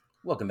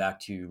Welcome back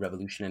to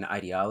Revolution and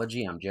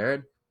Ideology. I'm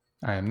Jared.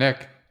 I am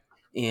Nick.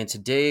 And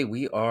today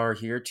we are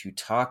here to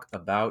talk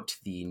about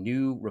the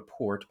new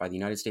report by the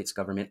United States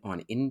government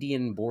on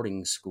Indian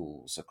boarding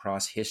schools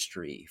across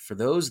history. For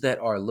those that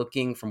are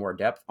looking for more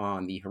depth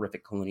on the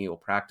horrific colonial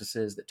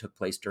practices that took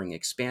place during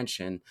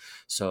expansion,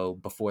 so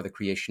before the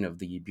creation of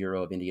the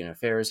Bureau of Indian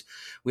Affairs,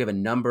 we have a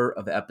number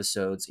of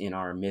episodes in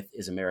our Myth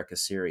is America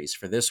series.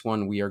 For this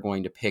one, we are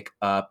going to pick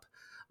up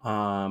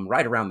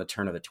right around the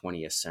turn of the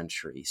 20th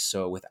century.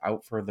 So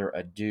without further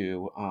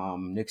ado,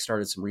 Nick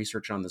started some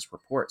research on this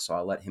report, so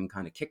I'll let him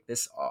kind of kick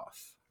this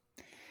off.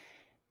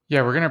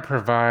 Yeah, we're going to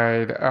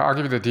provide, I'll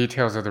give you the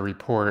details of the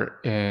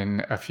report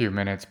in a few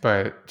minutes,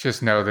 but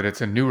just know that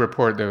it's a new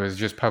report that was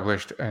just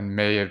published in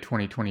May of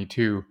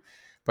 2022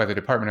 by the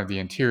Department of the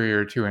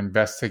Interior to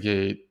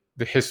investigate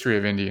the history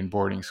of Indian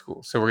boarding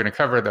schools. So we're going to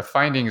cover the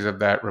findings of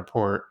that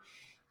report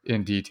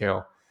in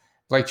detail.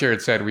 Like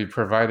Jared said, we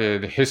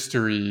provided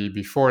history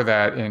before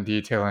that in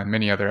detail in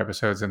many other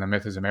episodes in the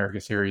Myth is America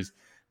series,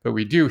 but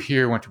we do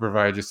here want to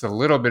provide just a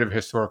little bit of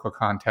historical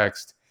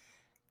context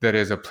that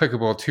is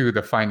applicable to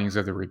the findings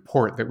of the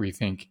report that we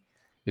think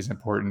is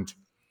important.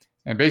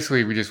 And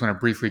basically, we just want to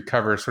briefly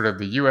cover sort of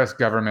the U.S.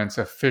 government's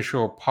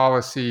official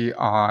policy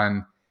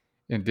on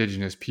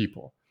indigenous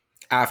people.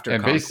 After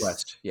And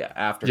conquest.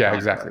 After yeah, conquest.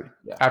 exactly.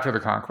 Yeah. After the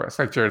conquest.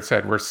 Like Jared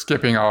said, we're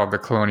skipping all of the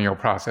colonial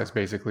process,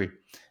 basically,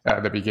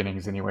 the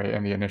beginnings anyway,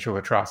 and the initial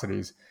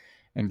atrocities,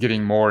 and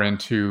getting more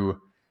into,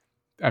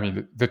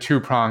 the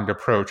two-pronged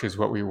approach is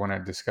what we want to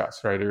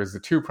discuss, right? It was the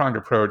two-pronged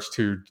approach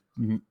to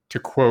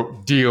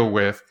quote, deal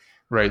with,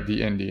 right,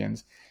 the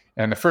Indians.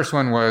 And the first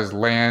one was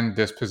land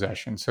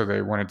dispossession. So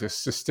they wanted to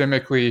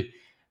systemically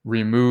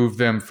remove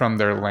them from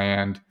their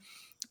land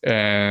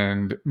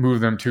and move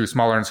them to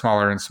smaller and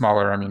smaller and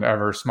smaller,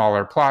 ever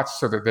smaller plots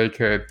so that they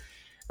could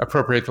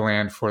appropriate the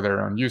land for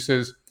their own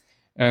uses.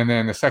 And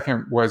then the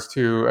second was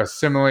to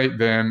assimilate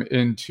them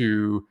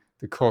into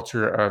the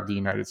culture of the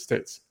United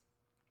States.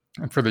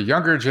 And for the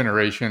younger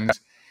generations,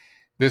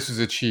 this was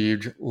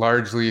achieved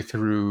largely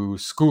through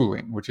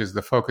schooling, which is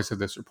the focus of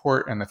this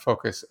report and the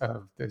focus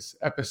of this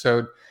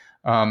episode.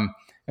 And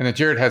then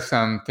Jared has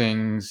some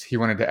things he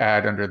wanted to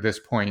add under this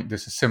point,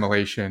 this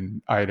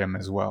assimilation item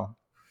as well.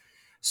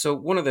 So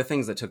one of the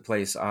things that took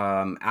place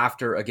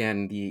after,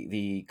 again,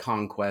 the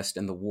conquest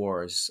and the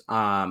wars,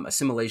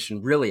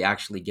 assimilation really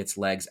actually gets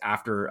legs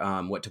after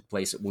what took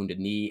place at Wounded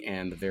Knee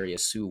and the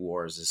various Sioux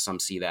Wars, as some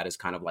see that as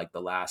kind of like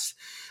the last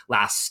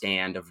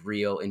stand of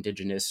real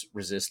indigenous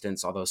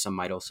resistance, although some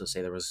might also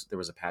say there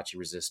was Apache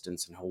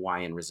resistance and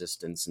Hawaiian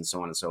resistance and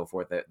so on and so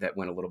forth that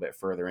went a little bit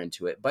further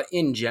into it. But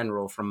in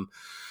general, from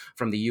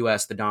the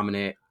U.S., the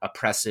dominant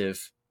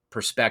oppressive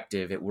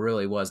perspective, it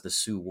really was the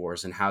Sioux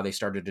Wars and how they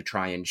started to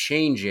try and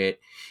change it.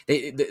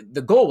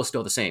 The goal was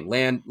still the same: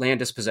 land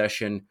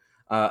dispossession,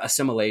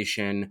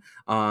 assimilation,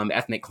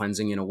 ethnic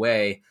cleansing in a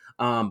way.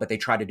 But they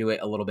tried to do it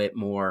a little bit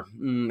more.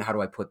 How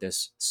do I put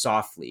this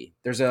softly?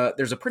 There's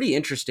a pretty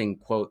interesting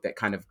quote that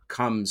kind of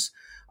comes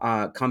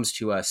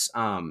to us.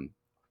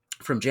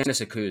 From Janice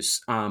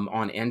Acus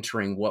on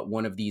entering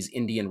one of these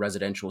Indian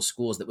residential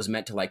schools that was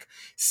meant to like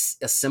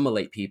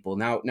assimilate people.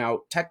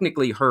 Now,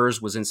 technically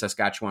hers was in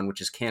Saskatchewan, which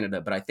is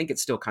Canada, but I think it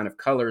still kind of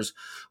colors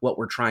what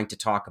we're trying to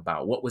talk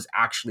about, what was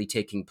actually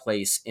taking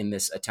place in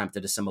this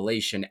attempted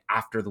assimilation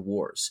after the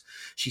wars.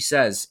 She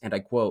says, and I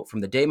quote, "From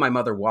the day my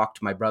mother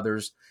walked my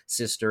brother's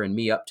sister and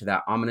me up to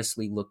that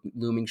ominously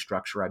looming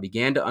structure, I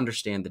began to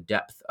understand the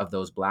depth of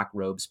those black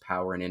robes'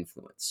 power and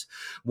influence.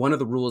 One of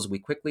the rules we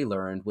quickly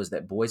learned was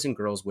that boys and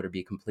girls would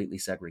be completely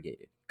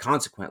segregated.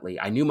 Consequently,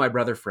 I knew my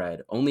brother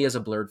Fred only as a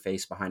blurred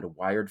face behind a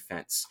wired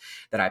fence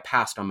that I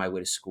passed on my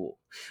way to school.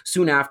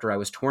 Soon after, I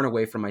was torn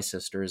away from my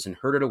sisters and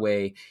herded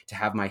away to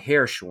have my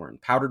hair shorn,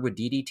 powdered with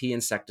DDT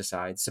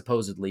insecticide,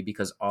 supposedly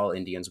because all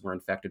Indians were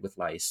infected with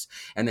lice,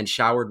 and then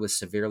showered with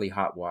severely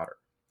hot water."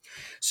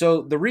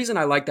 So the reason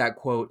I like that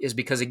quote is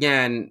because,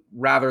 again,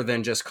 rather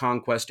than just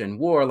conquest and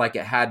war like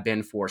it had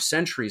been for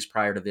centuries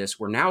prior to this,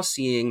 we're now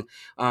seeing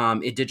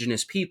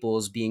indigenous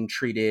peoples being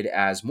treated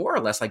as more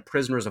or less like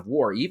prisoners of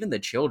war. Even the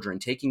children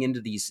taking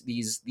into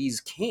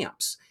these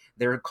camps.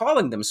 They're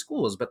calling them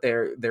schools, but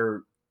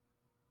they're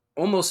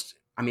almost,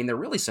 they're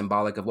really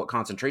symbolic of what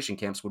concentration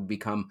camps would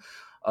become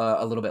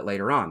a little bit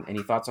later on.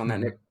 Any thoughts on that,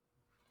 Nick?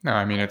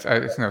 No,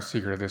 it's no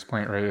secret at this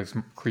point, right? It's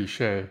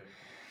cliche,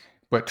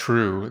 but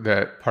true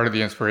that part of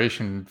the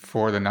inspiration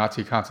for the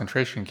Nazi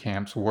concentration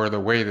camps were the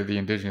way that the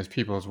indigenous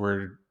peoples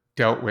were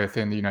dealt with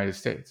in the United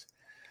States.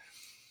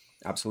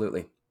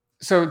 Absolutely.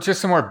 So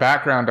just some more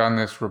background on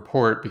this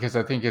report, because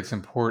I think it's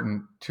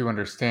important to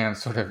understand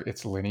sort of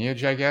its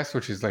lineage, I guess,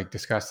 which is like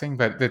disgusting,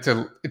 but it's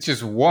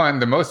just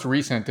the most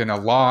recent in a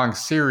long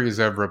series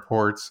of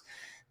reports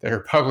that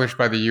are published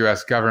by the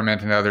U.S.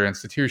 government and other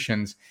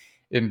institutions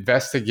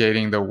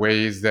investigating the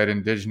ways that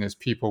indigenous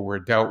people were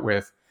dealt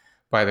with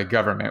by the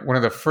government. One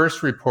of the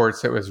first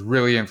reports that was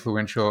really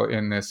influential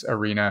in this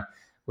arena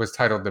was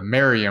titled the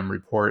Merriam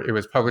Report. It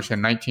was published in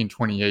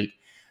 1928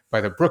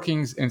 by the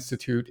Brookings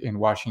Institute in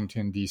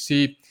Washington,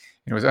 D.C.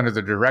 It was under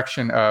the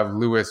direction of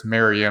Lewis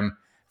Merriam,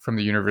 from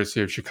the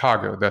University of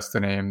Chicago, thus the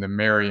name, the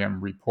Merriam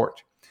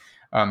Report.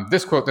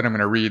 This quote that I'm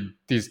going to read,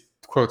 these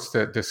quotes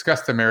that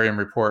discuss the Merriam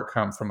Report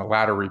come from a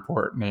latter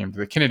report named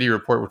the Kennedy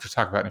Report, which we'll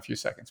talk about in a few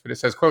seconds. But it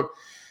says, quote,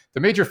 "The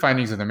major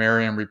findings of the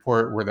Merriam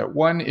Report were that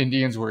 1,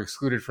 Indians were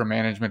excluded from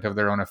management of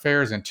their own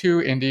affairs, and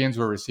 2, Indians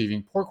were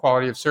receiving poor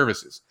quality of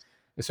services,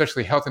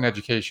 especially health and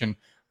education,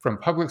 from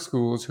public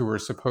schools who were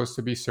supposed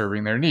to be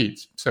serving their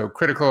needs." So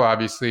critical,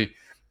 obviously,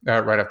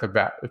 right off the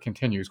bat. It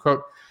continues,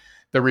 quote,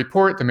 "The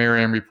report, the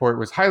Merriam Report,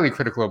 was highly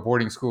critical of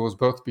boarding schools,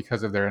 both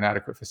because of their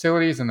inadequate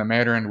facilities and the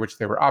manner in which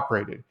they were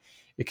operated.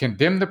 It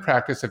condemned the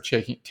practice of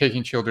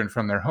taking children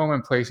from their home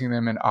and placing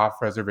them in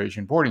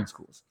off-reservation boarding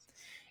schools.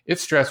 It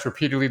stressed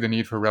repeatedly the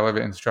need for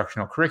relevant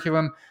instructional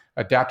curriculum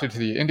adapted to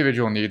the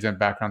individual needs and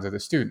backgrounds of the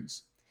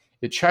students.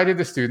 It chided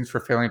the students for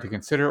failing to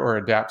consider or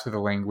adapt to the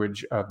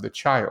language of the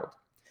child.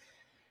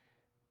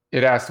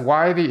 It asked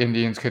why the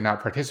Indians could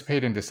not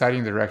participate in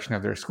deciding the direction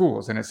of their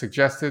schools, and it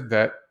suggested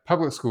that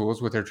public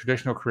schools with their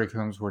traditional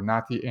curriculums were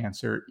not the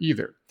answer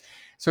either."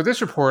 So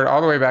this report,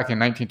 all the way back in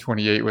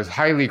 1928, was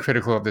highly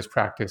critical of this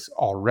practice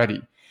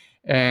already.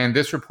 And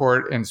this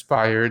report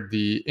inspired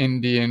the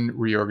Indian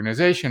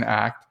Reorganization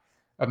Act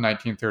of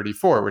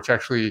 1934, which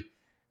actually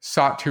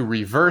sought to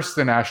reverse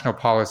the national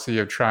policy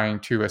of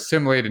trying to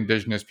assimilate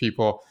indigenous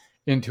people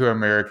into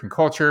American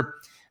culture.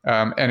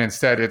 And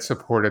instead, it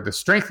supported the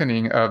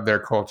strengthening of their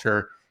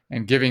culture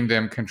and giving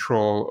them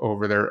control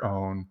over their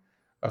own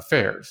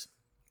affairs.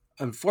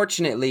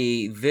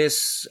 Unfortunately,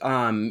 this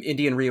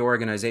Indian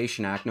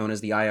Reorganization Act, known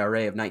as the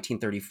IRA of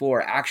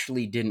 1934,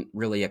 actually didn't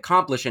really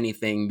accomplish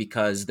anything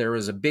because there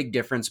was a big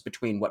difference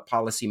between what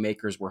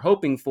policymakers were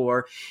hoping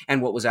for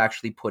and what was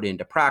actually put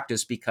into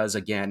practice because,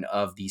 again,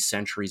 of the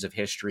centuries of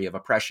history of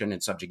oppression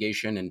and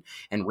subjugation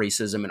and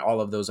racism and all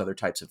of those other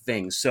types of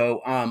things.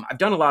 So I've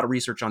done a lot of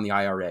research on the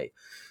IRA.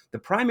 The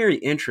primary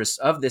interests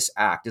of this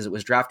act, as it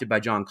was drafted by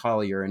John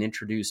Collier and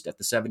introduced at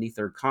the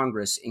 73rd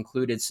Congress,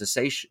 included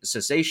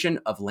cessation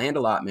of land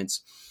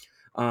allotments,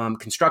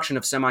 construction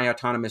of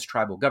semi-autonomous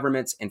tribal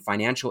governments, and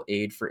financial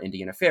aid for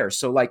Indian affairs.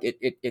 So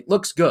it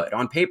looks good.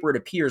 On paper, it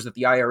appears that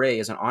the IRA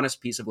is an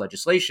honest piece of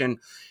legislation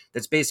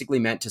that's basically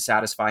meant to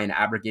satisfy an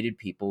abrogated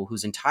people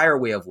whose entire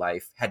way of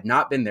life had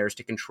not been theirs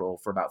to control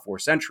for about 4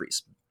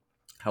 centuries.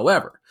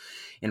 However,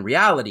 in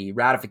reality,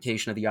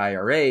 ratification of the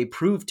IRA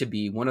proved to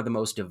be one of the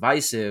most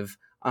divisive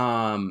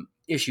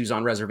issues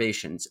on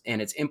reservations,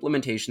 and its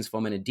implementations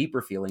fomented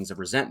deeper feelings of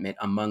resentment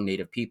among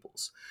Native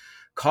peoples.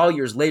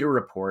 Collier's later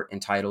report,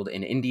 entitled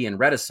An Indian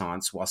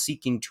Renaissance, while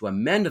seeking to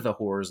amend the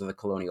horrors of the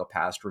colonial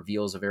past,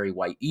 reveals a very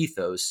white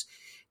ethos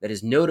that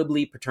is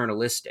notably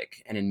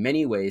paternalistic and in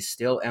many ways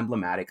still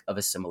emblematic of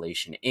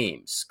assimilation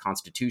aims,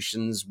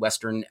 constitutions,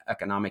 Western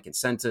economic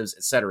incentives,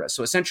 etc.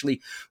 So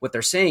essentially what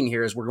they're saying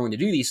here is we're going to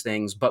do these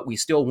things, but we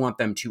still want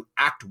them to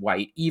act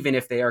white, even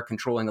if they are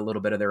controlling a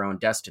little bit of their own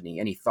destiny.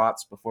 Any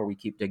thoughts before we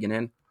keep digging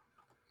in?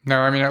 No,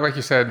 I mean, like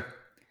you said,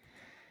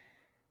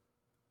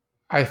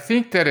 I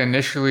think that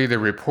initially the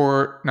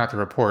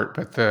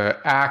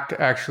act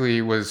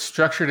actually was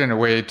structured in a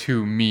way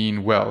to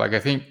mean well. Like, I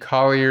think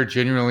Collier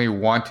genuinely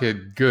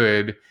wanted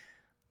good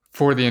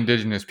for the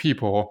indigenous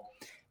people,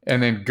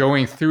 and then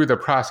going through the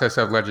process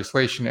of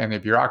legislation and the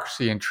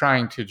bureaucracy and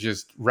trying to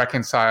just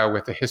reconcile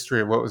with the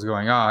history of what was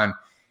going on,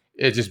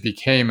 it just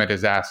became a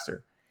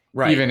disaster.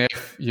 Right. Even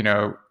if,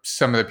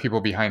 some of the people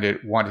behind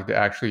it wanted to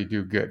actually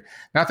do good.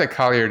 Not that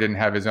Collier didn't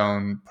have his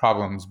own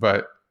problems,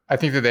 but I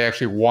think that they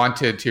actually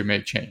wanted to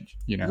make change,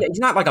 Yeah, he's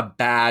not like a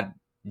bad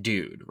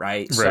dude,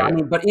 right? So,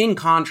 but in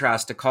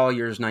contrast to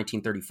Collier's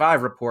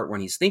 1935 report, when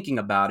he's thinking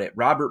about it,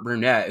 Robert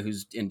Burnett,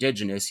 who's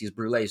indigenous, he's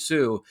Brule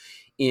Sioux,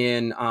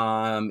 in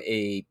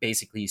a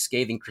basically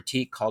scathing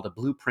critique called A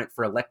Blueprint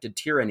for Elected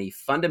Tyranny,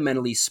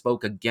 fundamentally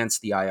spoke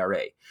against the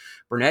IRA.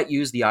 Burnett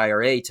used the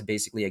IRA to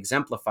basically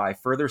exemplify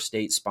further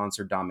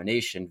state-sponsored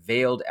domination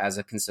veiled as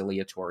a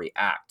conciliatory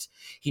act.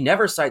 He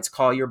never cites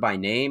Collier by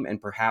name,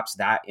 and perhaps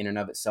that in and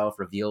of itself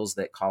reveals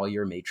that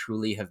Collier may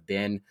truly have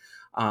been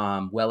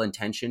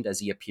well-intentioned as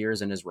he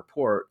appears in his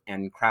report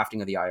and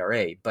crafting of the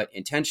IRA, but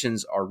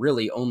intentions are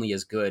really only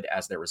as good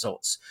as their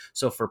results.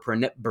 So for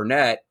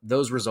Burnett,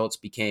 those results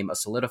became a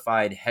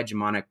solidified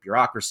hegemonic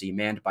bureaucracy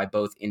manned by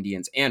both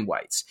Indians and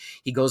whites.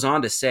 He goes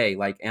on to say,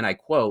 and I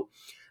quote,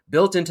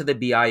 "Built into the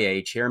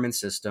BIA chairman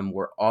system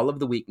were all of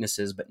the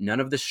weaknesses but none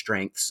of the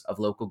strengths of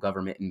local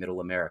government in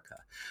Middle America.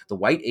 The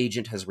white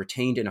agent has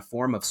retained in a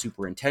form of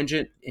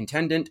superintendent,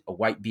 a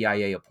white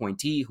BIA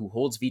appointee who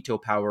holds veto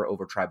power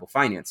over tribal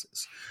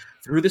finances.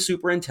 Through the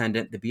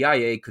superintendent, the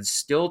BIA could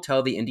still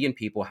tell the Indian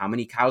people how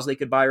many cows they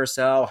could buy or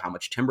sell, how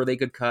much timber they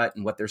could cut,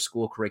 and what their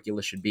school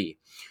curricula should be.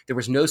 There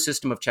was no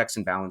system of checks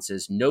and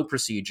balances, no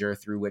procedure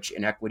through which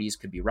inequities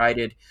could be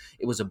righted.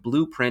 It was a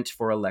blueprint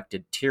for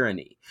elected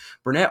tyranny."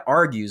 Burnett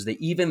argues that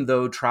even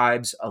though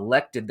tribes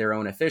elected their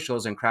own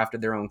officials and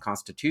crafted their own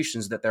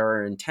constitutions, that there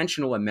are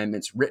intentional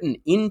amendments written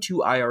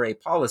into IRA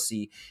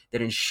policy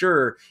that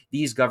ensure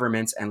these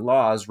governments and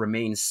laws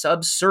remain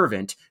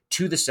subservient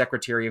to the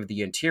Secretary of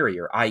the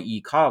Interior,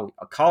 i.e.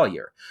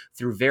 Collier,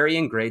 through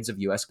varying grades of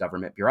U.S.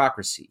 government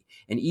bureaucracy.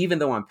 And even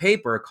though on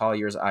paper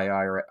Collier's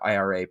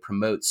IRA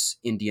promotes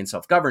Indian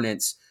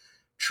self-governance,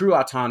 true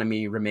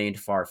autonomy remained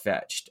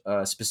far-fetched.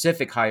 A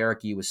specific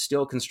hierarchy was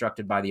still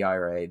constructed by the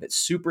IRA that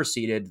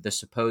superseded the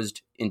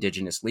supposed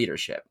indigenous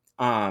leadership.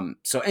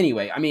 So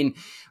anyway, I mean,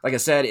 like I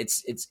said,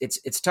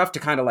 it's tough to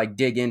kind of like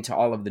dig into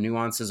all of the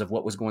nuances of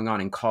what was going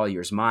on in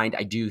Collier's mind.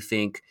 I do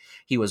think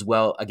he was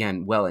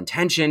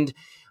well-intentioned,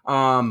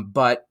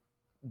 but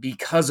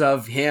because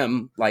of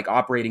him like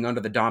operating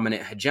under the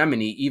dominant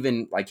hegemony,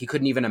 even like he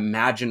couldn't even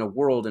imagine a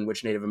world in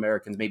which Native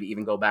Americans maybe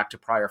even go back to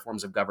prior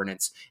forms of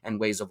governance and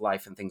ways of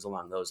life and things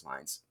along those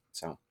lines.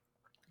 So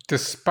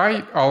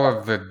despite all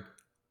of the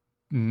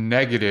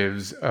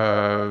negatives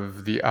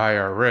of the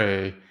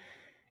IRA,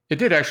 it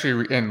did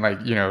actually, in like,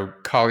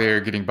 Collier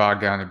getting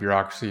bogged down in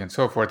bureaucracy and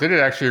so forth, it did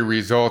actually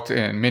result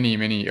in many,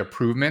 many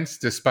improvements,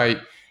 despite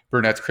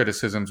Burnett's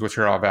criticisms, which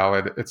are all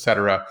valid, et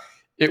cetera.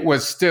 It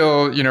was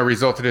still,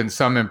 resulted in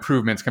some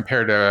improvements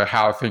compared to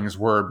how things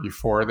were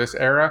before this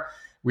era.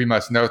 We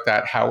must note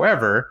that.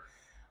 However,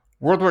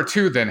 World War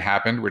II then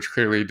happened, which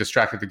clearly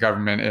distracted the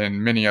government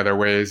in many other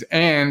ways.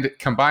 And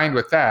combined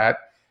with that,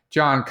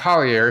 John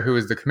Collier, who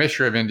was the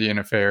Commissioner of Indian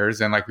Affairs,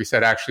 and like we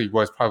said, actually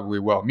was probably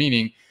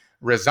well-meaning,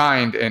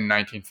 resigned in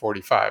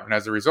 1945. And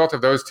as a result of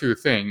those two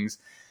things,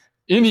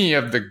 any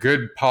of the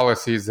good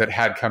policies that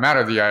had come out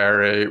of the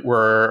IRA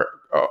were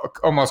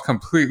almost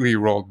completely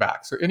rolled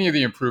back. So any of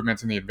the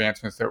improvements and the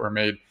advancements that were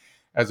made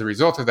as a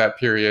result of that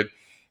period,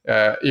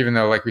 even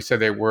though, like we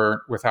said, they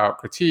weren't without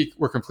critique,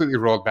 were completely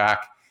rolled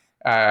back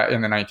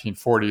in the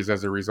 1940s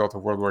as a result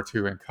of World War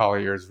II and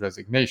Collier's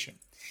resignation.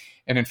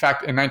 And in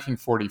fact, in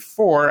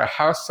 1944, a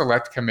House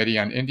Select Committee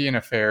on Indian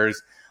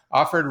Affairs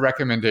offered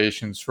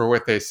recommendations for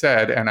what they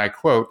said, and I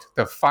quote,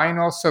 the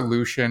final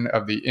solution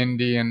of the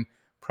Indian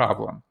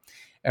problem.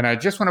 And I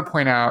just want to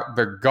point out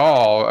the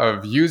gall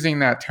of using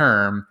that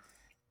term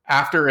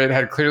after it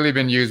had clearly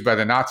been used by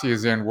the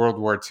Nazis in World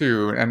War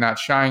II and not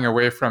shying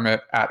away from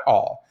it at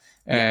all.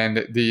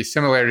 And the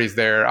similarities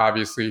there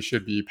obviously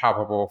should be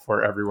palpable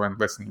for everyone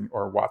listening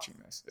or watching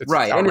this. It's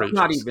right.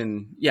 Outrageous.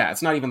 And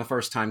it's not even the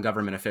first time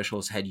government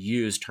officials had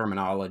used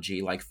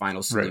terminology like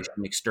final solution,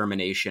 right,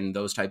 extermination,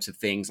 those types of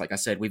things. Like I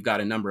said, we've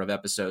got a number of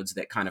episodes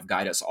that kind of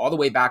guide us all the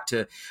way back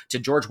to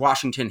George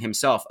Washington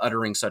himself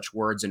uttering such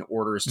words and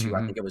orders to,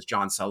 I think it was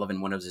John Sullivan,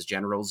 one of his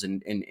generals,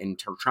 in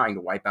trying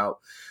to wipe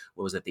out,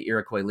 what was it, the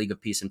Iroquois League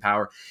of Peace and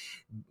Power.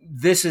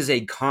 This is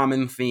a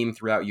common theme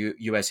throughout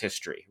U.S.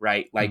 history,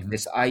 right? Like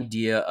this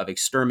idea of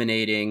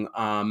exterminating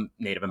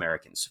Native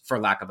Americans, for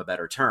lack of a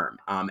better term,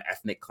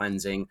 ethnic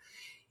cleansing.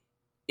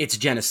 It's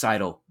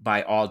genocidal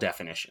by all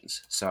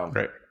definitions. So,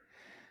 right.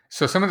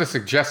 So some of the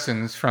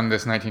suggestions from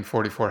this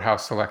 1944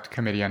 House Select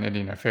Committee on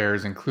Indian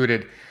Affairs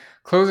included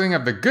closing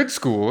of the good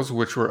schools,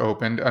 which were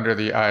opened under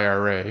the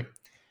IRA,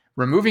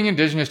 removing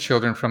indigenous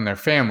children from their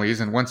families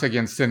and once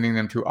again sending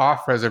them to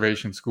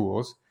off-reservation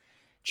schools,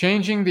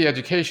 changing the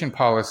education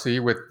policy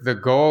with the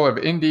goal of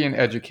Indian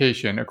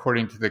education,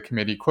 according to the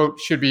committee, quote,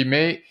 should be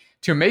made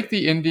to make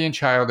the Indian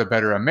child a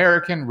better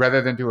American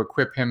rather than to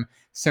equip him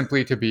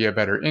simply to be a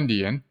better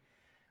Indian,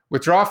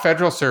 withdraw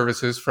federal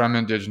services from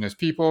indigenous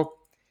people.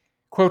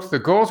 Quote, the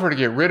goals were to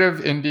get rid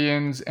of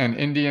Indians and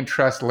Indian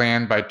trust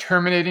land by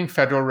terminating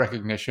federal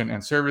recognition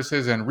and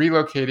services and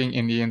relocating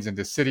Indians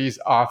into cities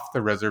off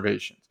the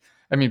reservations.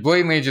 I mean,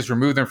 blatantly just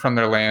remove them from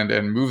their land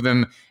and move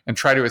them and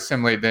try to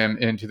assimilate them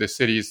into the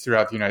cities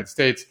throughout the United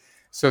States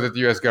so that the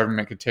U.S.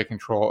 government could take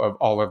control of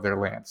all of their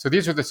land. So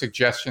these are the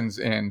suggestions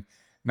in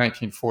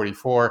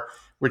 1944,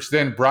 which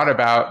then brought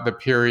about the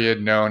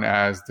period known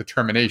as the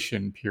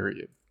termination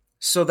period.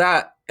 So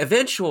that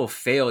eventual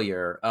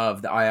failure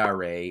of the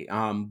IRA,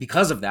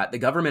 because of that, the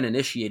government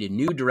initiated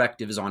new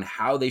directives on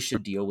how they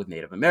should deal with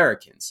Native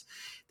Americans.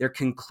 Their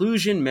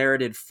conclusion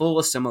merited full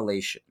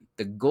assimilation.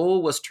 The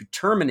goal was to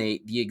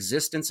terminate the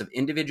existence of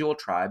individual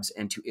tribes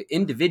and to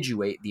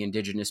individuate the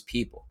indigenous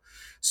people.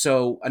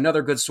 So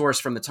another good source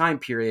from the time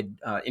period,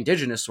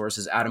 indigenous source,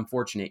 is Adam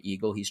Fortunate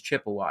Eagle. He's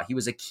Chippewa. He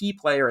was a key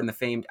player in the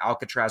famed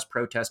Alcatraz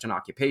protest and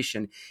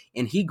occupation,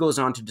 and he goes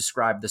on to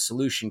describe the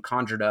solution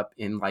conjured up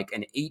in like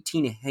an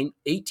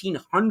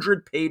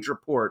 1,800-page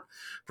report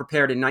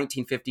prepared in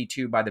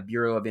 1952 by the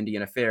Bureau of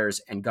Indian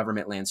Affairs and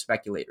government land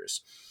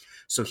speculators.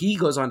 So he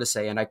goes on to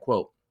say, and I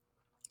quote,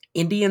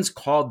 Indians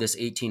called this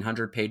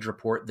 1,800-page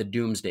report the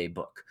Doomsday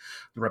Book.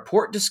 The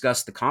report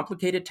discussed the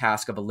complicated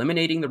task of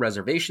eliminating the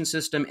reservation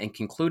system and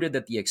concluded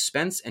that the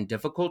expense and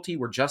difficulty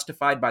were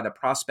justified by the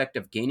prospect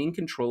of gaining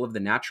control of the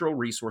natural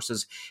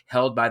resources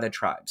held by the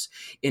tribes.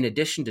 In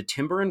addition to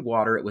timber and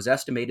water, it was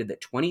estimated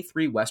that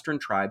 23 Western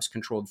tribes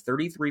controlled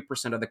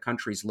 33% of the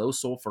country's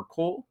low-sulfur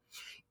coal,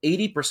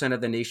 80%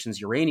 of the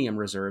nation's uranium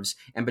reserves,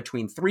 and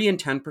between 3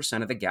 and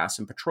 10% of the gas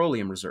and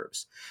petroleum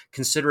reserves.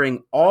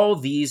 Considering all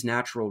these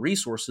natural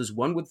resources,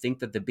 one would think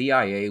that the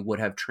BIA would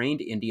have trained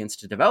Indians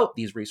to develop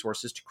these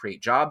resources to create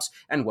jobs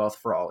and wealth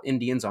for all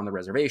Indians on the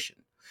reservation.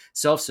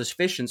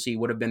 Self-sufficiency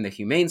would have been the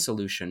humane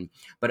solution,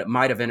 but it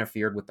might have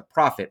interfered with the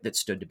profit that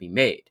stood to be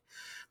made.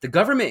 The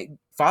government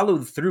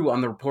followed through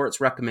on the report's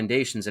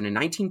recommendations, and in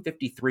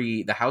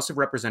 1953, the House of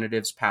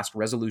Representatives passed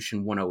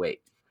Resolution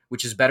 108,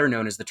 which is better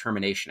known as the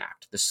Termination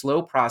Act. The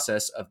slow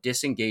process of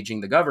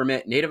disengaging the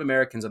government, Native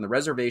Americans, and the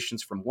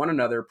reservations from one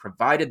another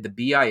provided the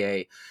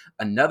BIA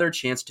another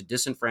chance to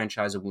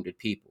disenfranchise a wounded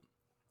people.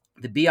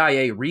 The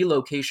BIA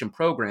relocation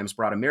programs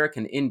brought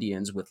American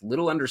Indians with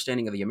little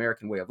understanding of the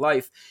American way of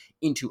life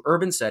into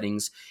urban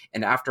settings,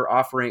 and after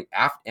offering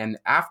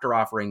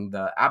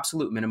the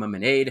absolute minimum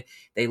in aid,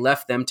 they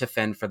left them to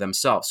fend for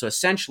themselves. So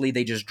essentially,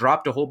 they just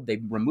they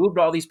removed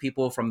all these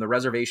people from the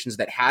reservations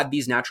that had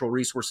these natural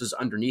resources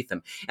underneath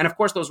them. And of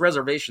course, those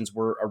reservations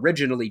were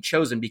originally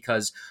chosen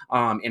because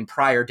in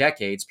prior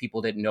decades,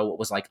 people didn't know what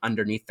was like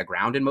underneath the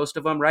ground in most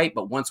of them, right?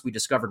 But once we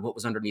discovered what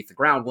was underneath the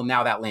ground, well,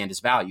 now that land is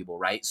valuable,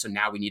 right? So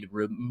now we need to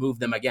remove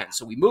them again.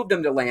 So we moved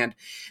them to land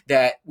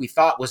that we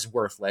thought was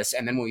worthless.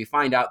 And then when we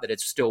find out that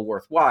it's still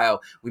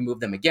worthwhile, we move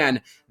them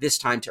again, this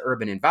time to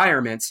urban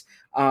environments,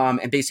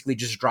 and basically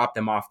just drop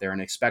them off there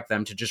and expect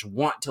them to just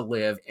want to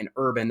live an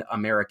urban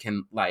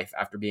American life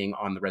after being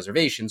on the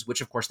reservations, which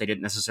of course they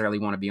didn't necessarily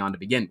want to be on to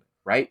begin with,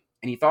 right?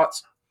 Any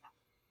thoughts?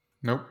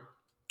 Nope.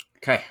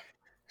 Okay.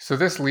 So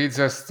this leads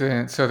us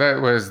to, so that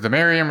was the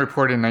Merriam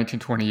Report in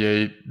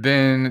 1928,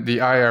 then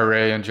the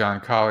IRA and John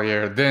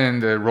Collier,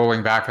 then the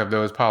rolling back of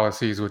those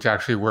policies, which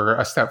actually were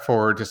a step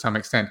forward to some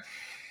extent,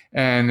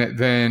 and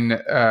then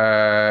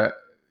the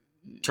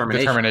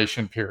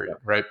termination period,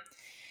 right?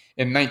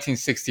 In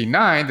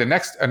 1969,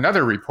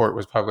 another report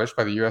was published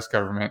by the U.S.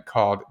 government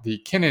called the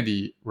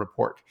Kennedy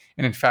Report.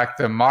 And in fact,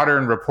 the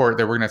modern report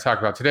that we're going to talk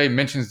about today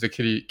mentions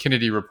the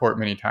Kennedy Report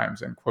many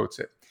times and quotes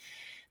it.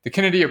 The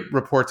Kennedy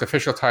Report's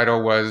official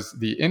title was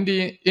The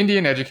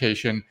Indian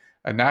Education,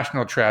 a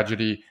National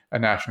Tragedy, a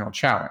National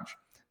Challenge.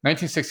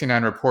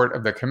 1969 report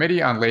of the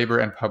Committee on Labor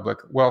and Public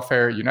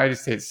Welfare, United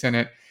States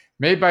Senate,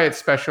 made by its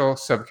Special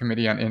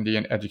Subcommittee on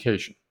Indian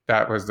Education.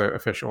 That was the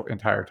official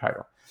entire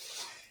title.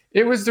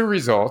 It was the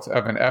result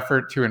of an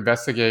effort to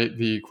investigate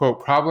the, quote,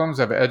 problems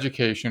of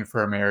education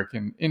for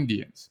American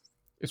Indians.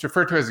 It's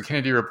referred to as the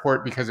Kennedy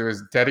Report because it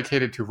was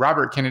dedicated to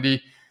Robert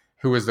Kennedy,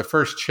 who was the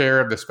first chair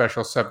of the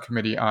Special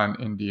Subcommittee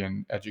on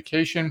Indian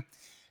Education.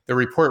 The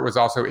report was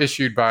also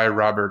issued by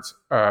Robert's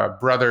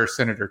brother,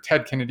 Senator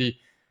Ted Kennedy,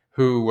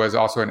 who was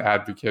also an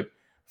advocate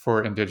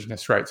for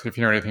indigenous rights. If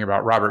you know anything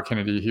about Robert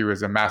Kennedy, he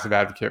was a massive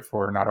advocate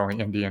for not only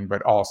Indian,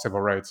 but all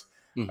civil rights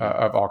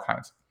of all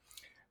kinds.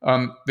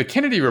 The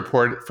Kennedy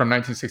Report from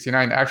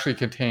 1969 actually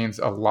contains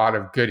a lot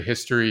of good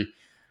history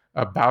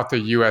about the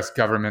U.S.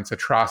 government's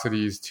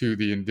atrocities to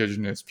the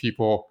indigenous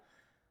people.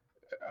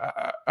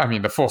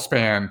 The full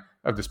span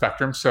of the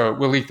spectrum. So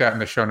we'll link that in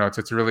the show notes.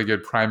 It's a really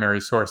good primary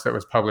source that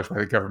was published by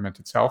the government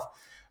itself.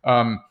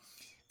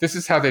 This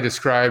is how they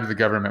described the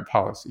government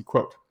policy.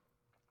 Quote,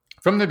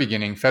 from the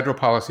beginning, federal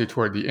policy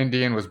toward the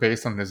Indian was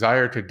based on the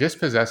desire to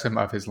dispossess him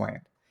of his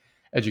land.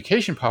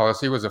 Education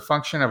policy was a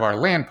function of our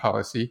land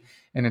policy,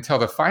 and until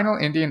the final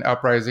Indian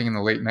uprising in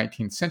the late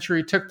 19th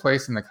century took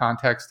place in the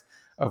context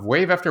of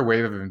wave after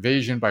wave of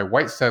invasion by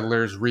white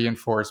settlers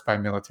reinforced by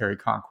military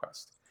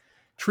conquest.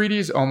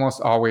 Treaties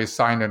almost always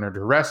signed under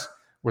duress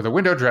were the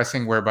window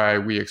dressing whereby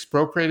we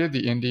expropriated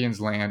the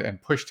Indian's land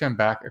and pushed him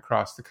back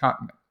across the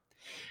continent.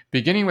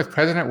 Beginning with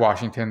President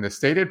Washington, the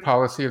stated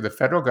policy of the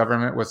federal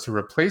government was to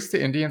replace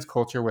the Indian's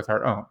culture with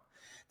our own.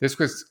 This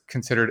was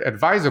considered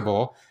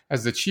advisable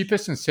as the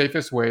cheapest and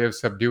safest way of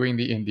subduing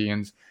the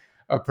Indians,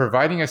 of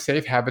providing a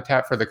safe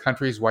habitat for the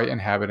country's white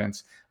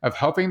inhabitants, of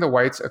helping the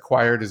whites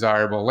acquire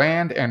desirable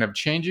land, and of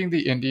changing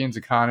the Indian's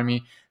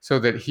economy so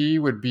that he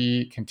would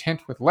be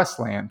content with less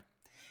land.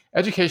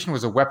 Education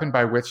was a weapon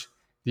by which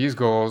these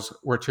goals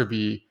were to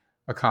be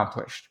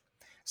accomplished.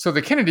 So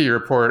the Kennedy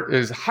Report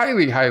is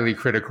highly, highly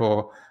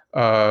critical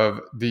of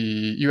the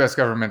U.S.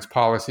 government's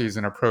policies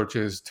and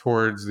approaches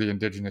towards the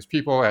indigenous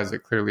people, as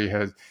it clearly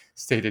has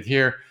stated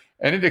here.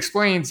 And it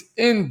explains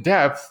in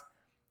depth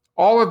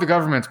all of the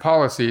government's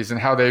policies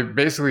and how they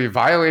basically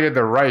violated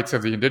the rights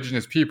of the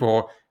indigenous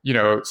people,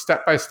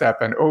 step by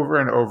step and over,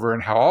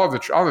 and how all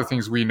the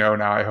things we know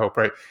now, I hope,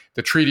 right?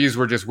 The treaties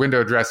were just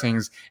window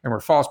dressings and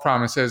were false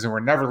promises and were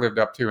never lived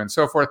up to and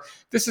so forth.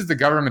 This is the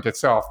government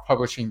itself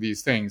publishing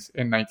these things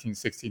in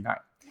 1969.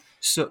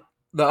 So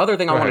the other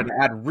thing I wanted to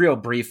add real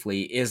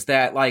briefly is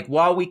that,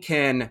 while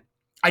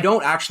I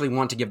don't actually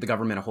want to give the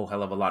government a whole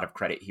hell of a lot of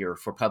credit here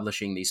for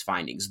publishing these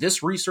findings.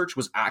 This research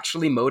was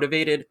actually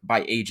motivated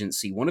by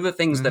agency. One of the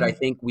things that I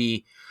think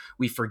we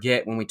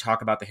forget when we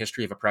talk about the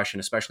history of oppression,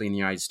 especially in the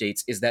United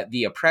States, is that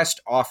the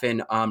oppressed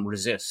often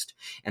resist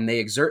and they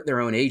exert their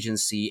own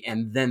agency.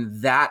 And then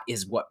that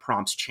is what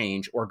prompts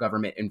change or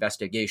government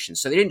investigation.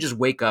 So they didn't just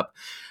wake up.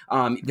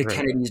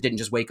 Kennedys didn't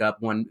just wake up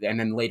and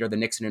then later the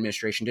Nixon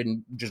administration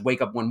didn't just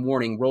wake up one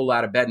morning, roll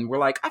out of bed and we're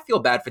like, I feel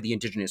bad for the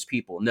indigenous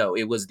people. No,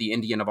 it was the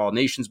Indian of All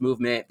Nations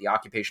movement, the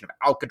occupation of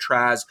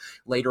Alcatraz,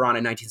 later on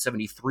in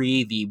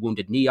 1973, the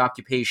Wounded Knee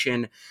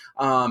occupation.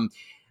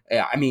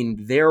 I mean,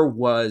 there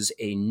was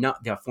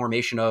the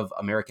formation of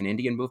American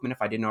Indian Movement,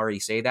 if I didn't already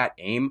say that,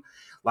 AIM.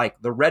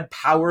 Like the Red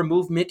Power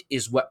movement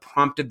is what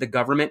prompted the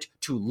government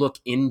to look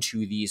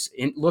into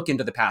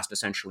the past,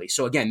 essentially.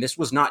 So again, this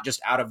was not just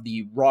out of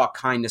the raw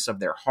kindness of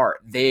their heart.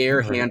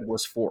 Their hand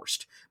was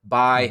forced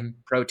by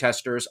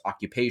protesters,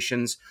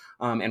 occupations,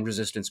 and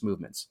resistance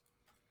movements.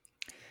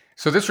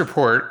 So this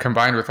report,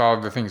 combined with all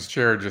of the things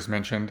Jared just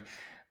mentioned,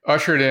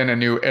 ushered in a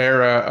new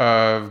era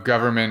of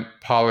government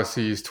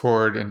policies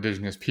toward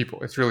Indigenous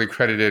people. It's really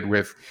credited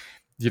with,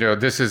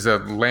 this is a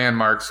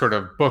landmark sort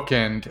of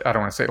bookend. I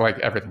don't want to say like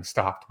everything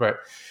stopped, but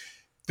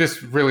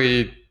this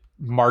really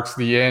marks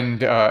the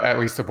end, at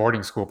least the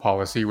boarding school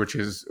policy, which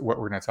is what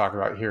we're going to talk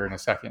about here in a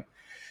second.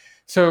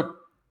 So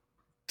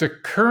the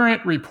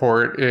current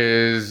report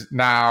is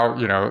now,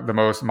 the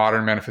most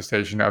modern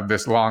manifestation of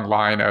this long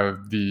line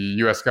of the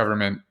U.S.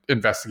 government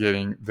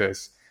investigating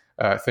this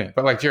thing.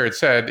 But like Jared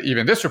said,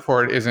 even this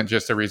report isn't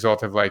just a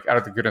result of like out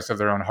of the goodness of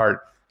their own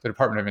heart, the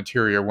Department of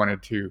Interior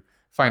wanted to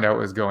find out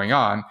what was going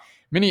on.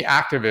 Many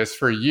activists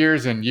for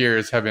years and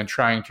years have been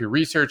trying to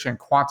research and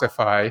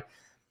quantify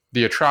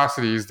the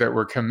atrocities that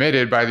were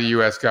committed by the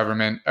U.S.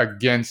 government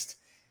against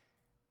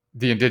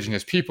the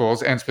Indigenous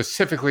peoples, and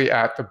specifically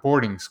at the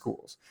boarding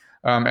schools.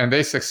 And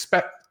they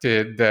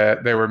suspected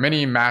that there were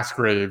many mass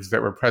graves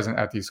that were present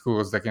at these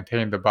schools that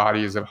contained the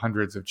bodies of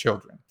hundreds of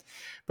children.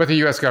 But the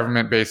U.S.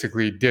 government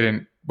basically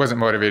wasn't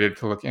motivated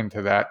to look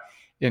into that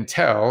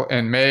until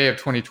in May of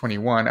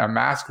 2021, a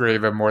mass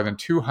grave of more than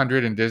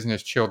 200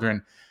 Indigenous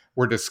children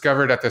were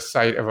discovered at the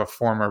site of a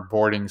former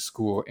boarding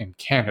school in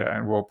Canada.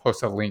 And we'll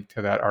post a link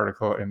to that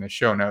article in the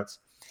show notes.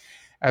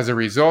 As a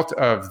result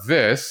of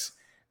this,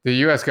 the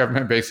U.S.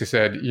 government basically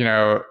said,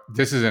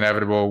 this is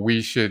inevitable.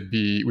 We should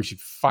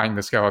find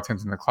the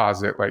skeletons in the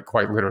closet, like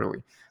quite literally,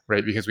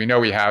 right? Because we know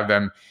we have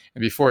them.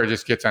 And before it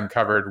just gets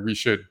uncovered, we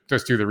should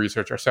just do the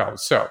research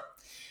ourselves. So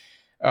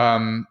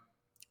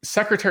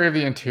Secretary of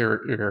the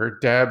Interior,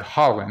 Deb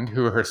Haaland,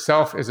 who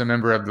herself is a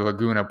member of the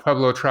Laguna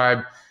Pueblo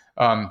tribe,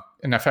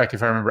 in fact,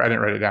 if I remember, I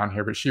didn't write it down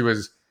here, but she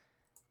was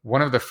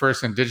one of the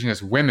first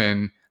Indigenous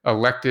women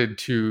elected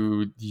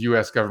to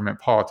U.S. government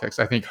politics.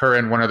 I think her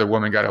and one other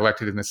woman got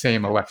elected in the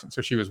same election.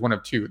 So she was one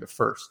of two, the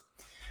first.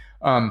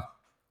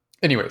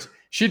 Anyways,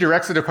 she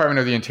directs the Department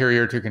of the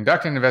Interior to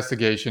conduct an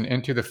investigation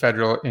into the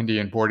federal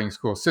Indian boarding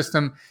school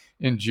system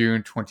in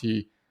June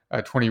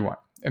 2021.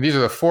 And these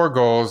are the 4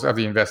 goals of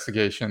the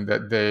investigation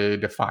that they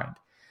defined: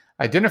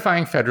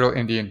 identifying federal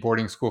Indian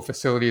boarding school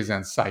facilities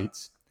and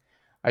sites,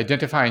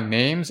 identifying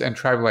names and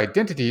tribal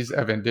identities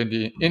of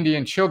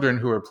Indian children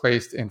who were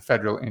placed in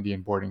federal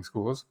Indian boarding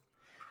schools,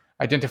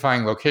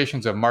 identifying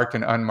locations of marked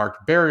and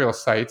unmarked burial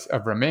sites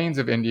of remains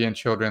of Indian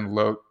children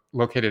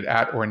located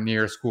at or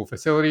near school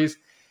facilities,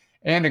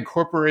 and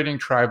incorporating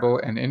tribal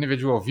and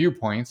individual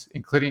viewpoints,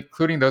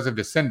 including those of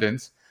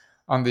descendants,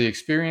 on the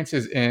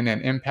experiences in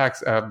and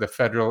impacts of the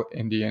federal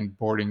Indian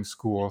boarding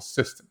school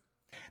system.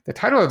 The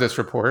title of this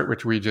report,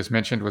 which we just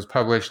mentioned was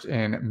published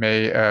in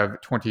May of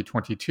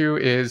 2022,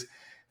 is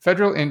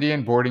Federal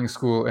Indian Boarding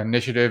School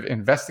Initiative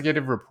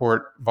Investigative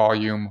Report,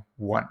 Volume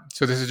 1.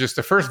 So this is just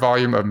the first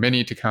volume of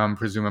many to come,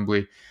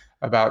 presumably,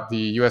 about the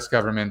U.S.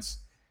 government's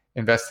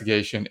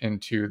investigation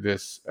into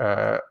this,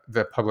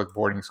 the public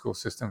boarding school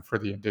system for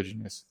the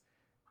Indigenous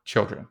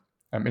children.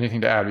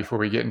 Anything to add before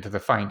we get into the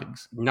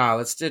findings? No,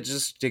 let's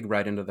just dig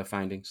right into the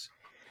findings.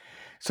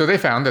 So they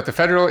found that the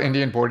federal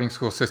Indian boarding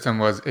school system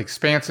was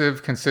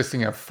expansive,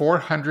 consisting of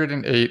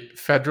 408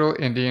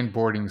 federal Indian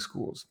boarding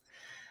schools,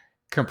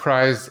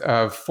 comprised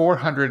of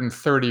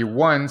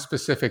 431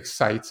 specific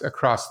sites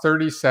across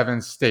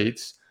 37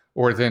 states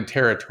or then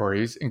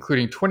territories,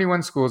 including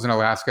 21 schools in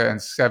Alaska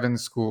and 7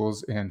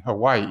 schools in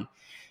Hawaii.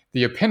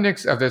 The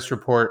appendix of this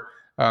report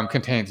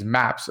contains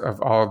maps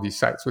of all of these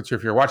sites, which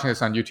if you're watching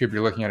this on YouTube,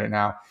 you're looking at it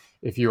now.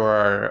 If you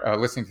are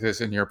listening to this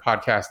in your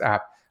podcast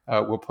app,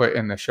 we'll put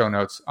in the show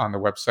notes on the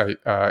website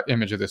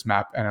image of this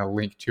map and a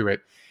link to it.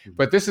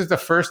 But this is the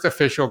first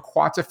official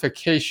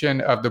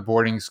quantification of the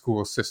boarding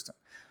school system.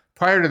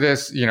 Prior to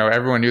this,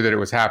 everyone knew that it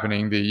was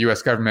happening. The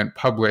U.S. government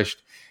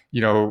published,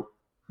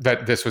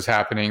 that this was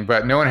happening,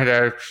 but no one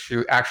had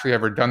actually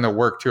ever done the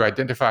work to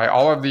identify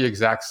all of the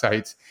exact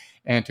sites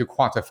and to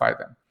quantify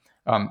them.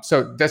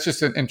 So that's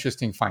just an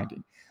interesting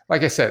finding.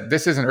 Like I said,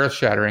 this isn't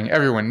earth-shattering.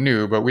 Everyone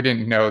knew, but we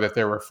didn't know that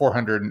there were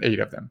 408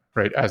 of them,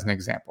 right, as an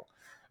example.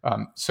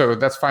 So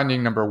that's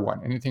finding number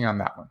 1. Anything on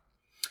that one?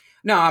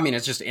 No, I mean,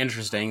 it's just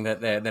interesting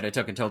that it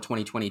took until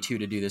 2022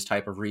 to do this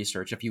type of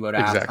research. If you would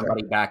ask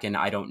somebody back in,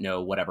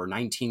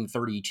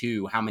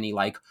 1932, how many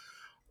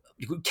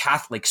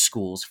Catholic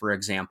schools, for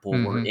example,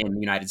 were in the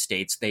United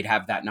States, they'd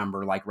have that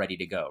number ready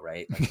to go,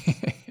 right?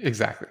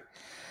 Exactly.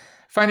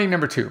 Finding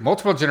number 2,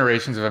 multiple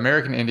generations of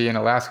American Indian,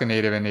 Alaska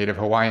Native, and Native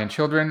Hawaiian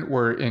children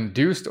were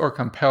induced or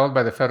compelled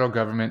by the federal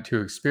government to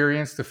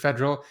experience the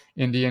federal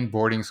Indian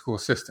boarding school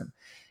system,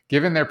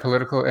 given their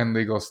political and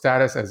legal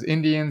status as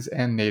Indians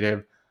and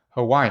Native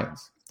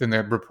Hawaiians. Then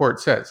the report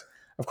says,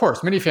 of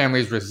course, many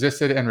families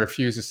resisted and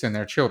refused to send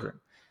their children.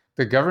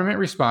 the government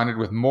responded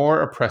with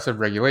more oppressive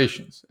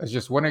regulations. As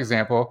just one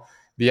example,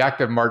 the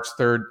Act of March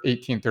 3rd,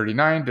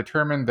 1839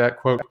 determined that,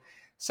 quote,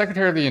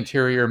 Secretary of the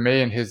Interior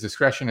may in his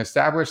discretion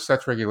establish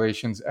such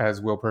regulations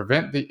as will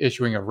prevent the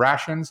issuing of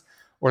rations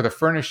or the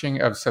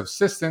furnishing of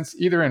subsistence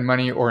either in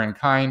money or in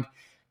kind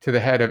to the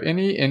head of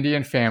any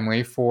Indian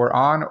family for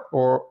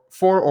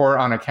or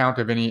on account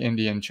of any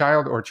Indian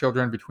child or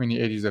children between the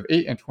ages of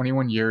 8 and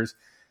 21 years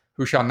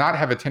who shall not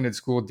have attended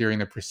school during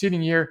the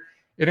preceding year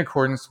in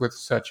accordance with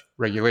such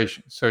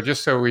regulations. So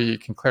just so we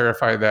can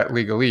clarify that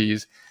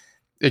legalese,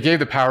 it gave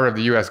the power of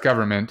the U.S.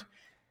 government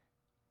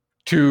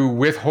to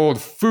withhold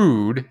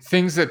food,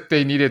 things that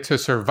they needed to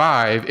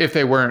survive if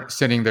they weren't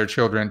sending their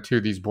children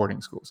to these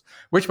boarding schools,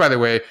 which, by the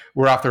way,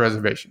 were off the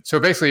reservation. So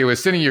basically, it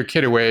was sending your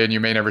kid away and you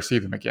may never see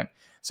them again.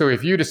 So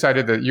if you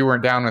decided that you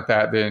weren't down with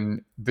that,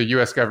 then the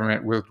U.S.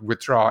 government will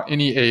withdraw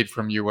any aid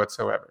from you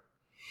whatsoever.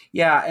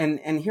 Yeah,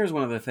 and here's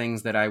one of the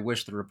things that I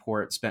wish the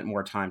report spent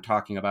more time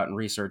talking about and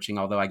researching,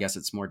 although I guess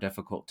it's more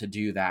difficult to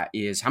do that,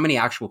 is how many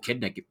actual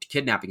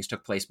kidnappings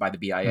took place by the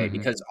BIA,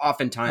 because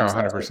oftentimes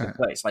that's took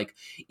place. Like,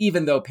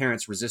 even though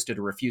parents resisted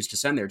or refused to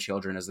send their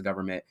children, as the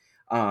government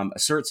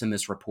asserts in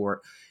this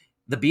report,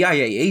 the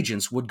BIA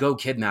agents would go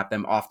kidnap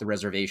them off the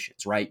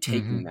reservations, right?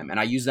 Taking them. And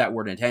I use that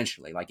word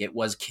intentionally. Like, it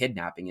was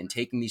kidnapping and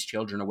taking these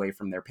children away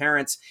from their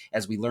parents,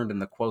 as we learned in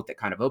the quote that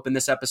kind of opened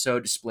this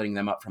episode, splitting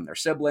them up from their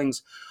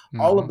siblings.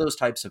 All of those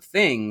types of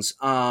things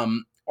are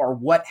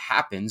what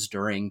happens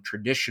during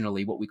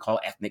traditionally what we call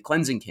ethnic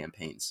cleansing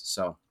campaigns.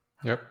 So,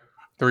 yep.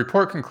 The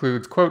report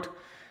concludes, quote,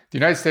 the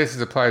United States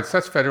has applied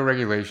such federal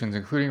regulations,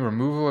 including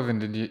removal of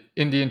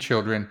Indian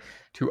children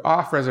to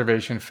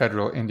off-reservation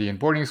federal Indian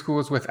boarding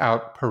schools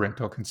without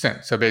parental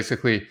consent. So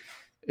basically,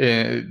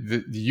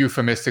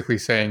 euphemistically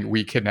saying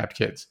we kidnapped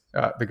kids.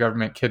 The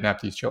government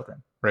kidnapped these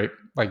children, right?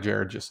 Like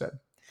Jared just said.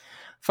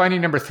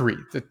 Finding number 3,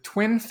 the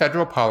twin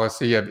federal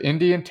policy of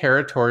Indian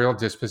territorial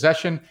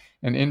dispossession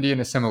and Indian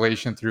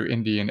assimilation through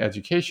Indian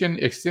education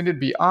extended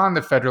beyond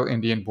the federal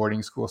Indian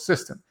boarding school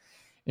system,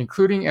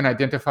 including an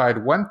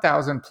identified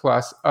 1,000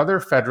 plus other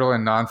federal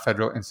and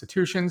non-federal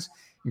institutions,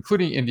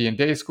 including Indian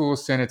day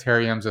schools,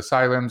 sanitariums,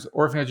 asylums,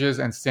 orphanages,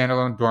 and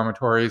standalone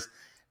dormitories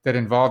that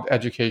involved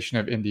education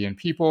of Indian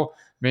people,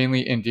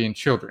 mainly Indian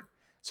children.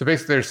 So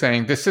basically they're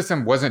saying this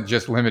system wasn't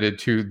just limited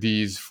to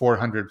these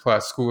 400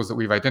 plus schools that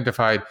we've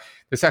identified.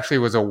 This actually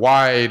was a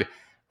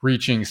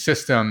wide-reaching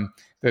system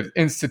that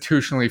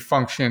institutionally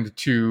functioned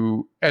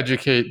to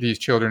educate these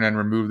children and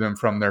remove them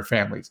from their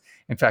families.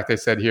 In fact, they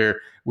said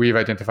here, we've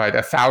identified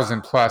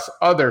 1,000 plus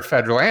other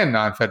federal and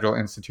non-federal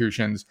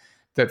institutions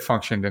that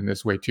functioned in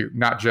this way too,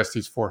 not just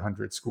these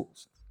 400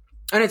 schools.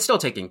 And it's still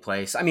taking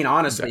place. I mean,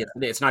 honestly,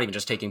 it's not even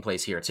just taking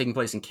place here. It's taking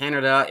place in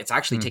Canada. It's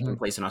actually taking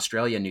place in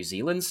Australia and New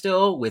Zealand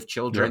still, with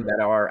children that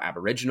are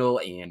Aboriginal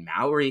and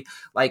Maori.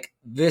 Like,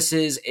 this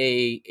is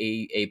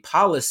a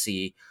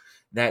policy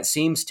that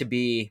seems to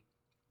be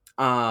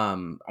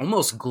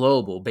almost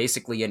global.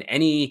 Basically, in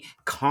any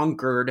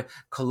conquered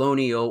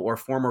colonial or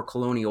former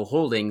colonial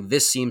holding,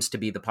 this seems to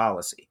be the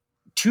policy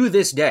to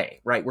this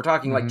day, right? We're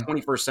talking like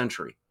 21st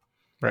century.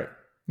 Right.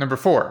 Number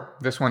 4,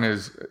 this one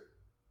is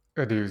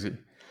a doozy.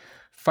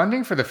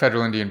 Funding for the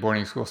federal Indian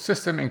boarding school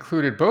system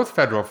included both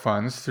federal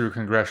funds through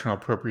congressional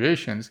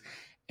appropriations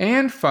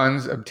and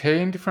funds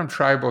obtained from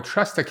tribal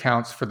trust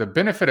accounts for the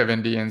benefit of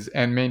Indians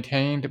and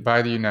maintained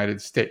by the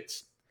United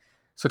States.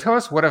 So tell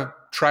us what a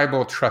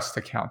tribal trust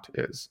account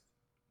is.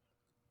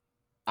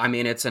 I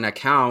mean, it's an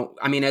account.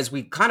 I mean, as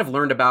we kind of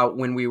learned about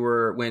when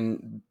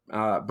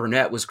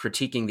Burnett was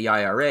critiquing the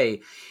IRA,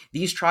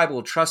 these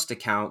tribal trust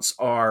accounts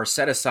are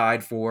set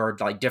aside for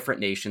like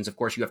different nations. Of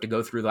course, you have to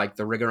go through like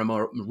the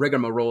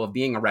rigmarole of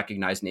being a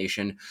recognized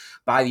nation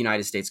by the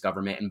United States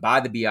government and by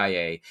the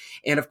BIA.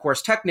 And of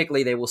course,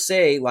 technically, they will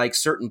say like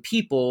certain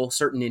people,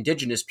 certain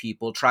indigenous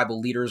people, tribal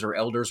leaders or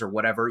elders or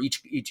whatever.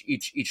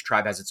 Each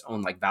tribe has its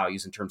own like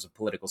values in terms of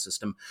political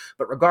system.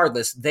 But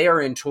regardless, they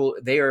are in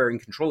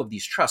control of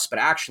these trusts. But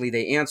actually,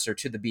 they answer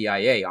to the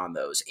BIA on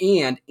those.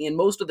 And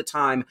most of the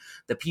time,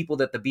 the people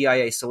that the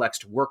BIA selects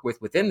to work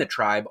with within the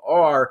tribe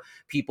are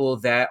people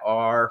that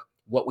are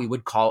what we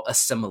would call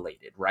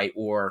assimilated, right?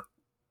 Or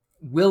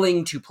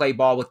willing to play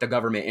ball with the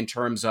government in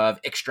terms of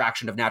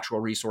extraction of natural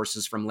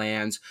resources from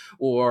lands,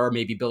 or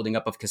maybe building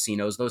up of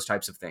casinos, those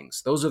types of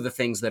things. Those are the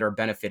things that are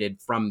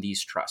benefited from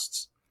these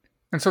trusts.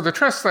 And so the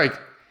trusts, like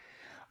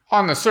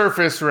on the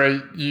surface,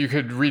 right, you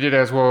could read it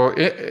as, well,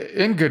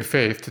 in good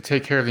faith to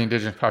take care of the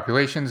indigenous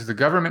populations, the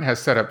government has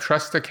set up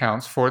trust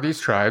accounts for these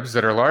tribes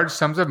that are large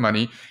sums of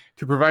money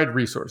to provide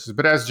resources.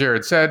 But as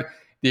Jared said,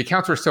 the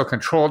accounts were still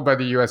controlled by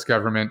the U.S.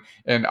 government,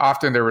 and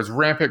often there was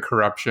rampant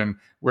corruption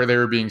where they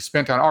were being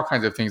spent on all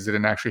kinds of things that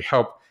didn't actually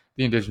help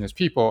the indigenous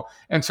people.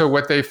 And so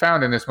what they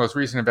found in this most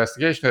recent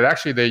investigation, that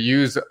actually they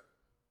used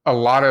a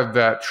lot of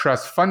that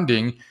trust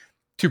funding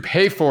to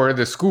pay for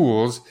the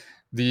schools,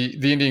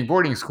 the Indian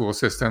boarding school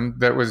system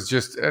that was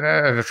just an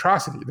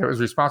atrocity, that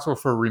was responsible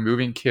for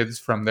removing kids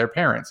from their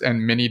parents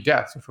and many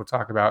deaths, which we'll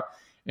talk about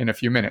in a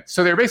few minutes.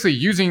 So they're basically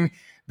using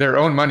their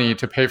own money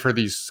to pay for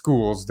these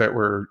schools that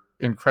were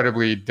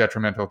incredibly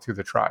detrimental to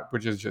the tribe,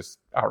 which is just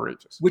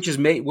outrageous. Which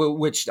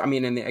I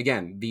mean, and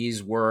again,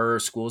 these were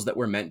schools that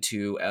were meant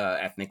to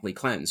ethnically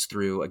cleanse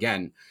through,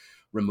 again,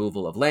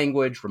 removal of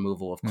language,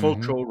 removal of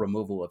cultural,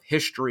 removal of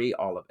history,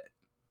 all of it.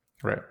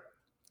 Right.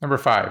 Number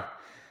 5.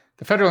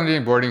 The federal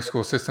Indian boarding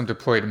school system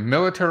deployed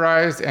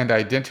militarized and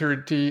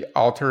identity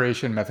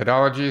alteration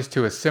methodologies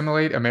to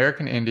assimilate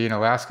American Indian,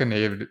 Alaska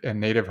Native, and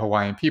Native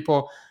Hawaiian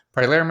people,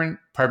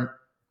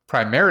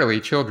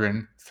 primarily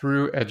children,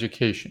 through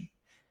education.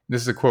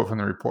 This is a quote from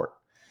the report.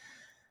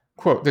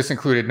 Quote, this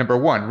included, number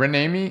 1,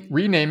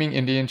 renaming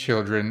Indian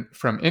children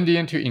from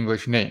Indian to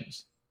English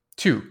names.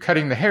 2,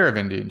 cutting the hair of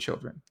Indian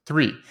children.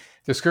 3,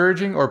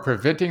 discouraging or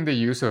preventing the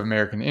use of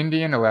American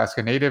Indian,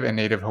 Alaska Native, and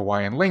Native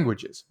Hawaiian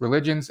languages,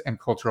 religions, and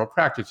cultural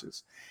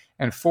practices.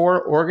 And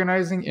 4,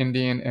 organizing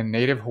Indian and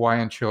Native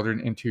Hawaiian children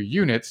into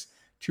units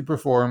to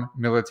perform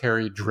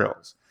military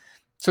drills.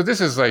 So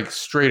this is like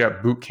straight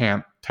up boot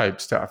camp type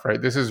stuff,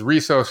 right? This is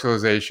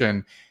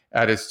resocialization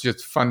at its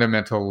just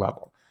fundamental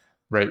level,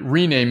 right?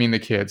 Renaming the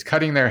kids,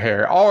 cutting their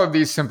hair, all of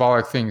these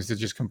symbolic things that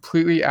just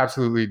completely,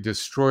 absolutely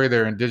destroy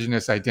their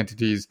indigenous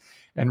identities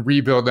and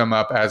rebuild them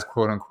up as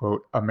quote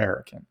unquote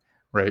American,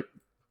 right?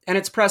 And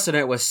its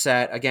precedent was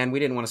set, again, we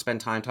didn't want to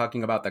spend time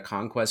talking about the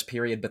conquest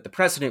period, but the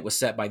precedent was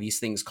set by these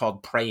things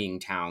called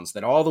praying towns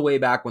that all the way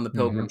back when the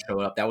Pilgrims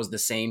showed up, that was the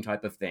same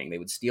type of thing. They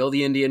would steal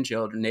the Indian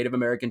children, Native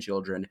American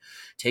children,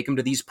 take them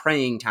to these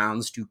praying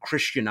towns to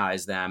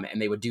Christianize them,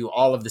 and they would do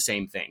all of the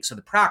same things. So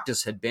the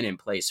practice had been in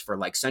place for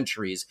like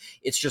centuries.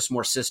 It's just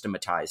more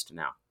systematized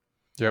now.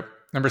 Yep.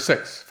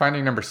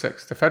 Finding number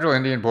 6. The federal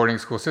Indian boarding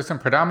school system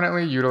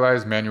predominantly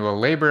utilized manual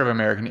labor of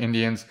American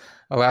Indians,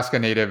 Alaska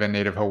Native, and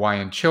Native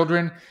Hawaiian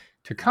children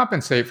to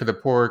compensate for the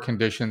poor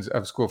conditions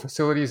of school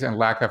facilities and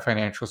lack of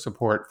financial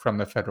support from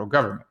the federal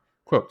government.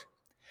 Quote,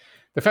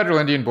 the federal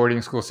Indian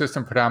boarding school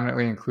system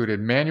predominantly included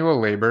manual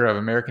labor of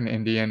American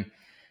Indian,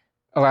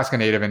 Alaska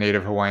Native, and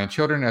Native Hawaiian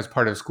children as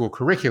part of school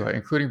curricula,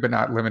 including but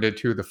not limited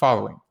to the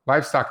following: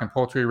 livestock and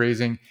poultry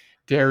raising,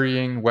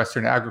 dairying,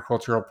 Western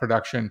agricultural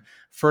production,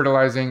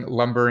 fertilizing,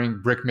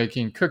 lumbering, brick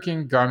making,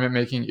 cooking, garment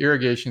making,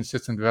 irrigation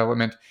system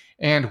development,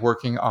 and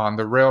working on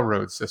the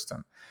railroad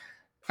system.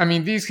 I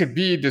mean, these could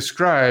be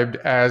described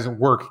as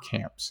work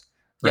camps,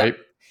 right?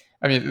 Yeah.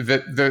 I mean,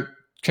 the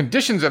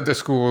conditions of the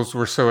schools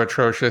were so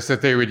atrocious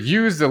that they would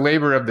use the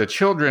labor of the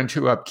children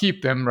to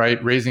upkeep them,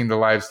 right? Raising the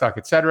livestock,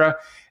 etc.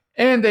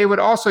 And they would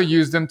also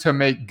use them to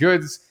make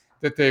goods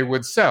that they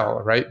would sell,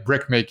 right?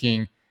 Brick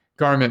making,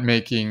 garment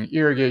making,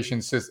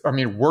 irrigation system. I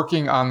mean,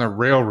 working on the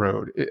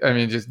railroad. I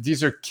mean, just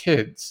these are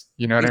kids.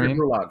 You know what I mean?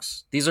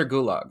 These are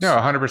gulags. No,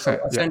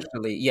 100%.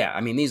 Essentially, yeah.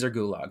 I mean, these are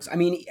gulags. I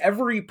mean,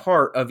 every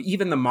part of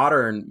even the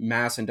modern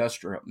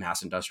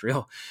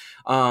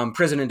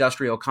prison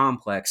industrial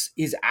complex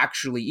is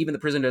actually, even the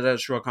prison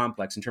industrial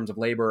complex in terms of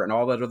labor and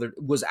all that other,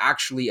 was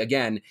actually,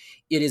 again,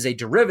 it is a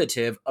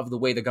derivative of the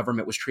way the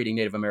government was treating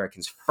Native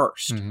Americans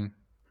first. So,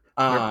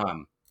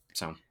 and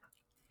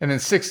then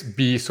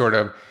 6B sort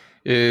of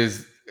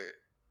is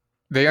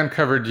they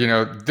uncovered,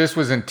 this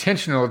was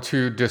intentional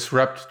to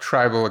disrupt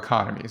tribal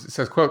economies. It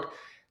says, quote,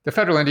 the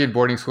federal Indian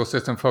boarding school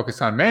system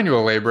focused on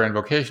manual labor and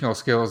vocational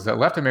skills that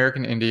left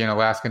American Indian,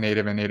 Alaska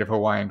Native, and Native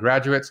Hawaiian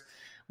graduates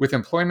with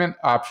employment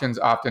options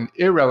often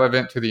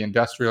irrelevant to the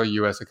industrial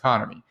U.S.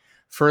 economy,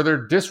 further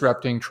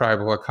disrupting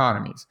tribal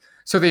economies.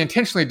 So they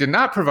intentionally did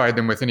not provide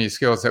them with any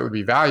skills that would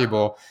be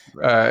valuable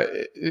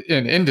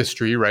in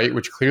industry, right,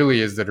 which clearly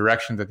is the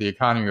direction that the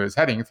economy was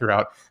heading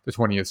throughout the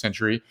 20th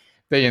century.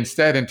 They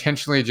instead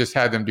intentionally just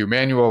had them do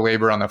manual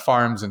labor on the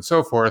farms and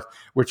so forth,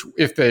 which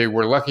if they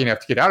were lucky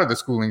enough to get out of the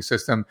schooling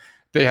system,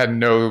 they had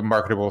no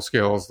marketable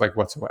skills like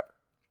whatsoever.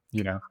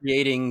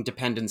 Creating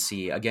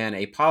dependency, again,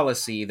 a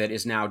policy that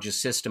is now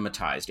just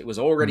systematized. It was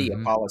already a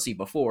policy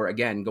before,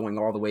 again, going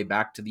all the way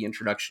back to the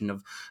introduction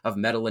of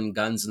metal and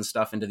guns and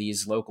stuff into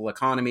these local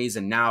economies.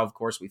 And now, of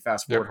course, we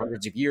fast forward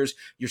hundreds of years,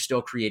 you're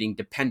still creating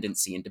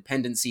dependency, and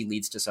dependency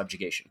leads to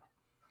subjugation.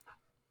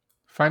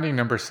 Finding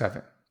number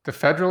 7. The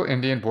federal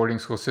Indian boarding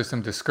school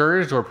system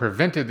discouraged or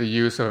prevented the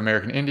use of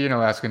American Indian,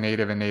 Alaska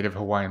Native, and Native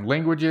Hawaiian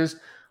languages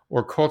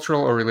or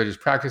cultural or religious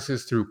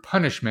practices through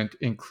punishment,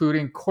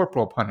 including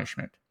corporal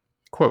punishment.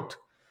 Quote,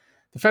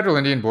 the federal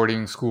Indian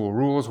boarding school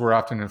rules were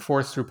often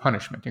enforced through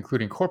punishment,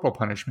 including corporal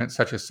punishment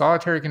such as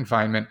solitary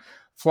confinement,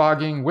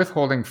 flogging,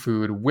 withholding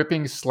food,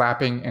 whipping,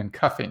 slapping, and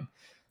cuffing.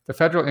 The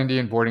federal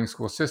Indian boarding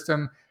school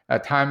system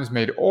at times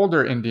made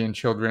older Indian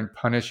children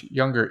punish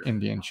younger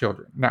Indian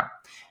children. Now,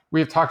 we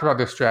have talked about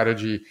this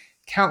strategy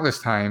countless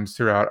times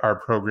throughout our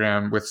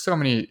program with so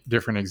many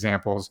different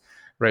examples,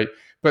 right?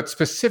 But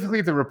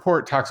specifically, the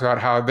report talks about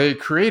how they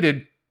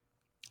created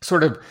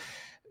sort of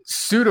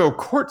pseudo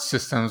court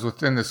systems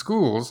within the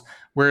schools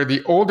where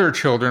the older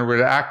children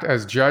would act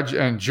as judge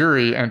and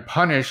jury and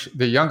punish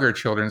the younger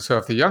children. So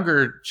if the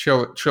younger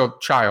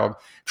child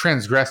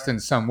transgressed in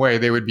some way,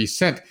 they would be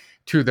sent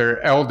to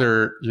their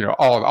elder,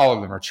 all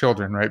of them are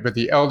children, right? But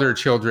the elder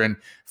children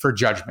for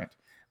judgment,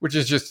 which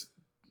is just,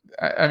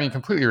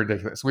 completely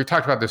ridiculous. We've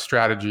talked about this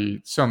strategy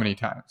so many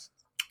times.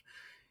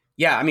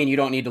 Yeah, I mean, you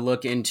don't need to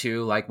look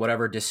into like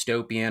whatever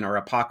dystopian or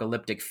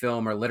apocalyptic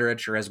film or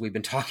literature, as we've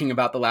been talking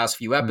about the last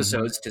few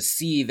episodes, to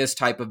see this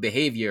type of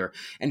behavior.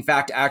 In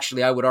fact,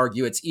 actually, I would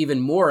argue it's even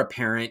more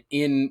apparent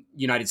in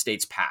United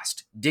States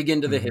past. Dig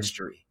into the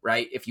history,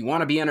 right? If you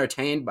want to be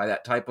entertained by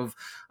that type of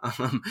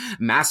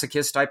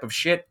masochist type of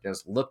shit,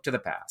 just look to the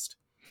past.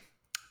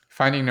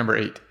 Finding number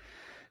 8.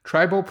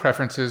 Tribal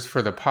preferences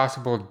for the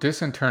possible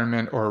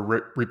disinterment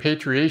or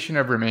repatriation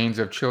of remains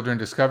of children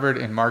discovered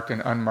in marked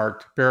and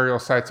unmarked burial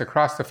sites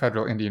across the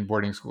federal Indian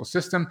boarding school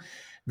system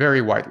vary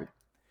widely.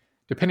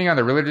 Depending on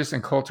the religious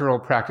and cultural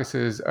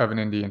practices of an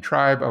Indian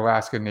tribe,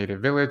 Alaska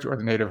Native village, or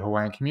the Native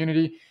Hawaiian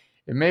community,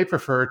 it may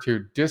prefer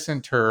to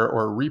disinter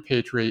or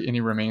repatriate any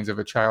remains of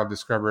a child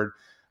discovered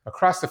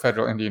across the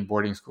federal Indian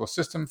boarding school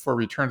system for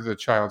return to the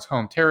child's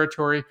home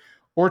territory,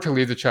 or to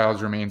leave the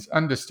child's remains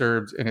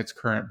undisturbed in its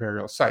current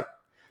burial site.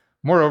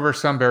 Moreover,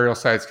 some burial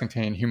sites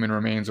contain human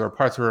remains or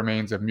parts of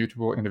remains of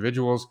mutable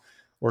individuals,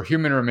 or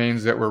human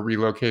remains that were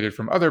relocated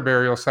from other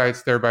burial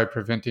sites, thereby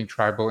preventing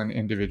tribal and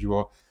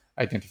individual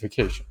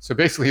identification. So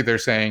basically, they're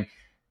saying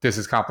this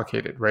is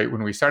complicated, right?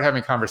 When we start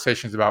having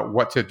conversations about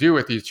what to do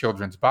with these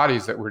children's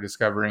bodies that we're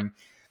discovering,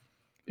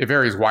 it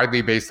varies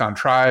widely based on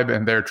tribe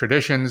and their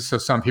traditions. So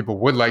some people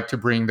would like to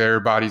bring their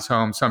bodies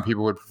home. Some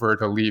people would prefer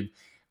to leave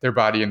their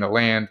body in the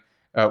land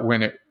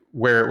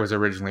where it was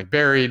originally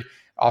buried.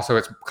 Also,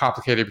 it's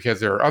complicated because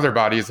there are other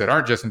bodies that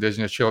aren't just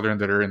indigenous children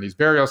that are in these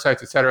burial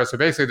sites, et cetera. So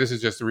basically, this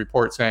is just a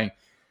report saying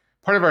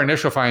part of our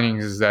initial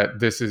findings is that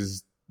this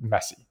is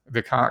messy.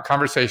 The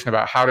conversation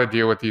about how to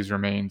deal with these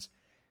remains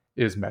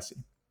is messy.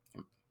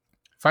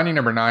 Finding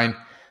number 9,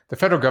 the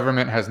federal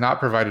government has not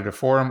provided a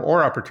forum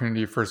or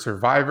opportunity for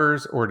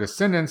survivors or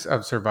descendants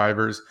of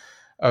survivors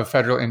of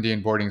federal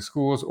Indian boarding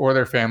schools or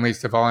their families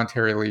to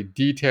voluntarily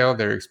detail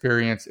their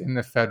experience in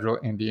the federal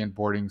Indian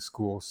boarding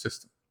school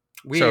system.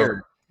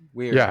 Weird.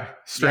 Yeah,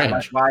 strange.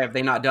 Yeah, why have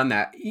they not done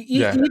that?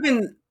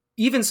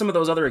 Even some of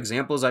those other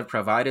examples I've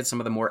provided, some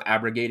of the more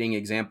abrogating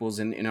examples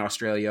in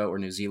Australia or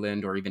New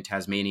Zealand or even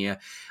Tasmania,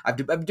 I've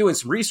been doing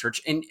some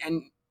research, and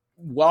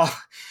while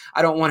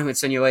I don't want to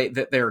insinuate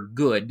that they're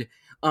good,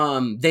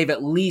 they've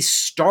at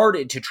least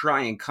started to try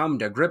and come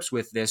to grips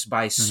with this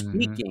by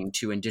speaking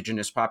to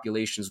indigenous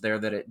populations there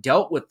that it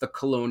dealt with the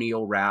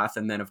colonial wrath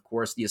and then, of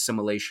course, the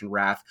assimilation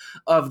wrath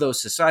of those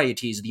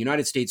societies. The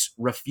United States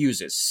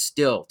refuses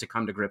still to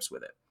come to grips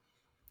with it.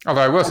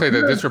 Although I will say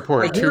that this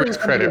report, to its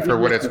credit, for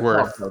what it's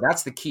worth. Though,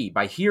 that's the key.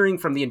 By hearing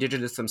from the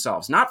indigenous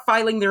themselves, not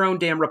filing their own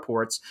damn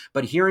reports,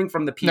 but hearing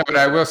from the people. No, but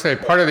I will say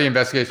part of the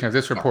investigation of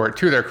this report,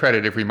 to their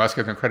credit, if we must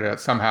give them credit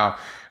somehow,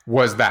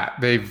 was that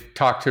they've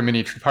talked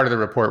to part of the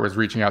report was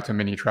reaching out to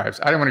many tribes.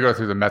 I don't want to go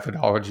through the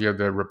methodology of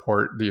the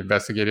report, the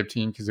investigative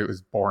team, because it was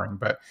boring.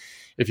 But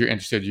if you're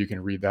interested, you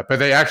can read that. But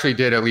they actually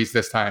did, at least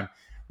this time,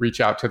 reach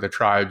out to the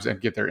tribes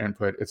and get their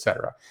input, et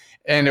cetera.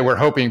 And we're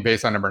hoping,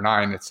 based on number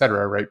 9, et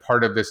cetera, right?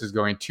 Part of this is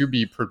going to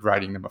be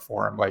providing them a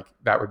forum. Like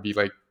that would be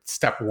like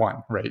step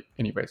 1, right?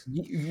 Anyways.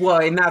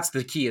 Well, and that's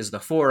the key, is the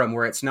forum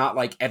where it's not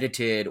like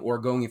edited or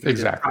going through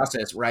the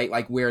process, right?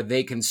 Like where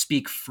they can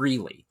speak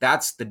freely.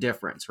 That's the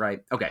difference,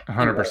 right? Okay.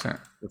 100%.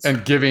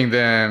 And giving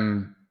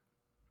them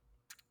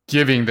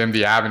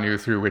the avenue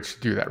through which to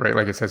do that, right?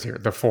 Like it says here,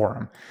 the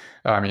forum.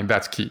 I mean,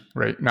 that's key,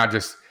 right? Not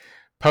just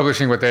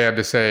publishing what they have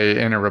to say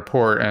in a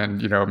report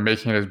and,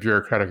 making it as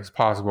bureaucratic as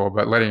possible,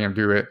 but letting them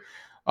do it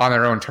on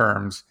their own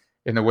terms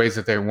in the ways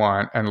that they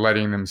want and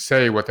letting them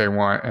say what they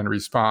want and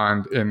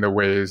respond in the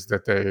ways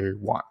that they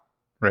want,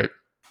 right?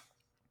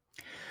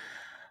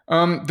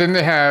 Then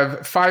they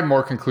have 5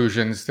 more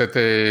conclusions that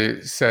they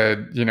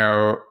said,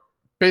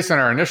 based on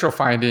our initial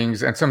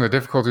findings and some of the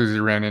difficulties we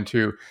ran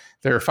into,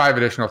 there are 5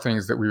 additional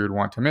things that we would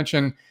want to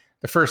mention.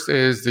 The first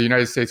is the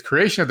United States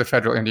creation of the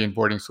federal Indian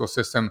boarding school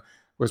system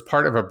was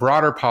part of a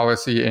broader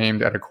policy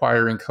aimed at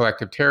acquiring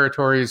collective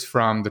territories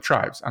from the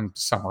tribes. I'm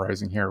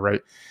summarizing here,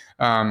 right?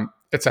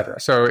 Et cetera.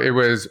 So it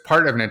was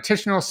part of an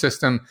intentional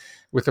system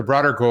with the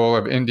broader goal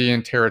of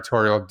Indian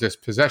territorial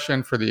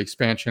dispossession for the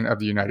expansion of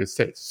the United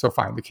States. So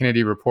fine, the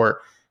Kennedy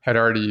report had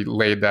already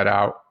laid that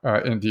out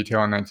in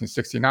detail in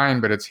 1969,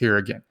 but it's here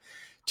again.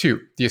 2,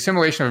 the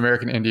assimilation of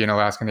American Indian,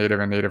 Alaska Native,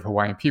 and Native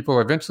Hawaiian people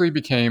eventually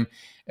became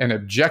an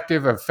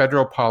objective of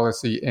federal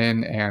policy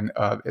in and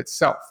of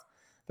itself.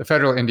 The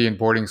federal Indian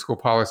boarding school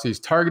policies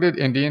targeted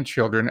Indian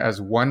children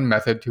as one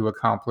method to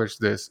accomplish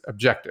this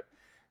objective.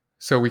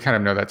 So we kind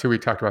of know that too. We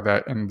talked about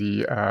that in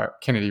the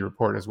Kennedy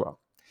report as well.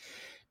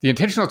 The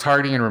intentional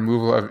targeting and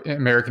removal of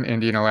American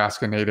Indian,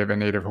 Alaska Native, and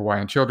Native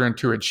Hawaiian children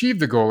to achieve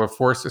the goal of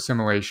forced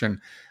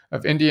assimilation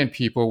of Indian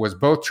people was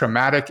both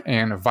traumatic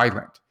and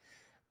violent.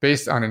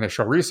 Based on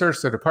initial research,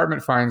 the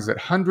department finds that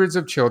hundreds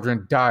of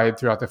children died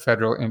throughout the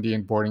federal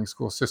Indian boarding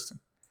school system.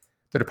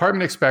 The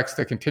department expects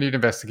that continued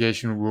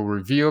investigation will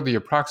reveal the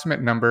approximate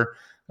number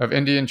of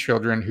Indian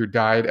children who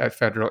died at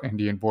federal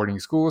Indian boarding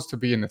schools to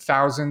be in the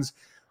thousands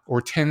or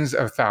tens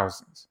of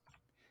thousands.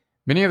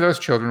 Many of those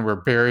children were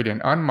buried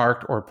in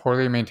unmarked or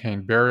poorly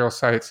maintained burial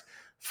sites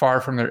far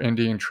from their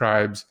Indian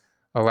tribes,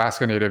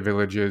 Alaska Native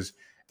villages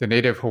the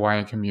native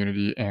Hawaiian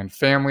community and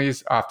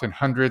families, often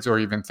hundreds or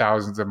even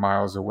thousands of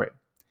miles away.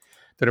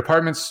 The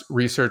department's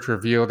research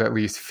revealed at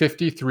least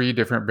 53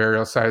 different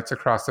burial sites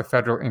across the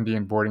federal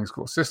Indian boarding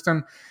school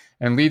system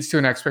and leads to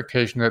an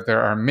expectation that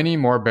there are many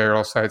more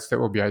burial sites that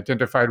will be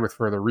identified with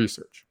further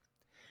research.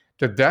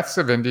 The deaths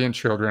of Indian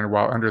children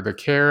while under the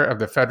care of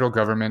the federal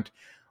government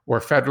or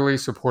federally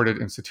supported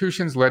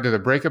institutions led to the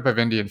breakup of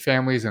Indian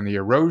families and the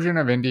erosion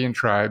of Indian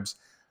tribes,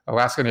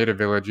 Alaska Native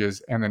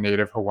villages, and the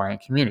native Hawaiian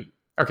community.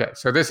 Okay,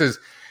 so this is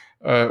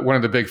one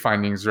of the big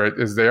findings, right,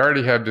 is they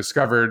already have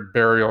discovered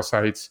burial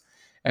sites,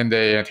 and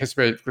they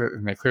anticipate,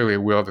 and they clearly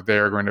will, that they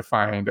are going to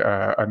find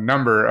a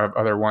number of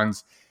other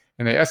ones.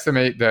 And they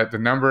estimate that the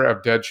number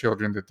of dead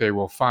children that they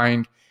will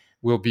find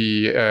will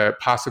be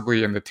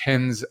possibly in the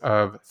tens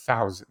of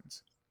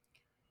thousands.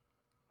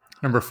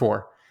 Number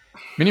 4,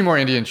 many more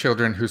Indian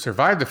children who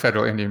survived the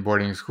federal Indian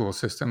boarding school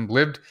system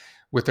lived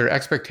with their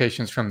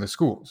expectations from the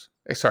schools.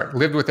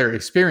 Lived with their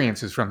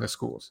experiences from the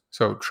schools.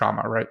 So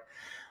trauma, right?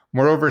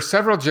 Moreover,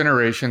 several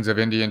generations of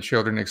Indian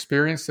children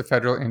experienced the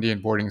federal Indian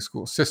boarding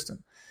school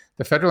system.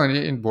 The federal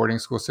Indian boarding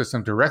school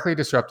system directly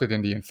disrupted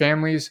Indian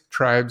families,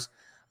 tribes,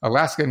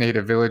 Alaska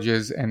Native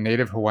villages, and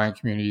Native Hawaiian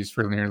communities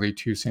for nearly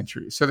 2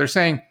 centuries. So they're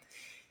saying,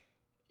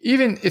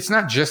 even it's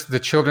not just the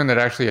children that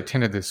actually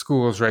attended the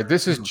schools, right?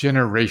 This is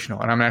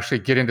generational. And I'm going to actually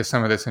get into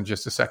some of this in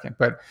just a second.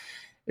 But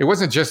it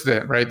wasn't just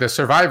that, right? The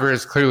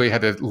survivors clearly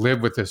had to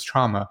live with this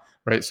trauma,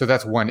 right? So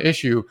that's one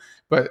issue.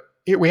 But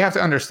we have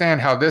to understand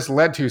how this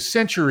led to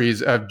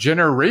centuries of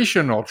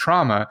generational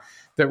trauma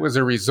that was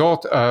a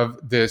result of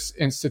this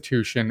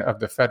institution of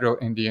the federal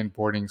Indian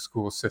boarding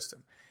school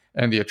system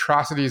and the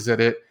atrocities that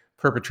it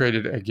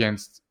perpetrated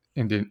against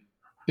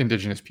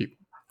indigenous people.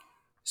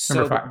 So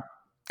Number 5.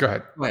 Go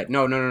ahead. Wait,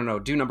 no.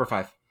 Do number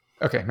 5.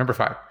 Okay, number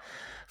 5.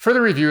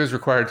 Further review is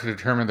required to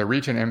determine the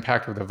reach and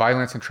impact of the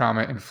violence and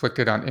trauma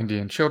inflicted on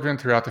Indian children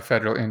throughout the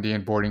federal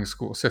Indian boarding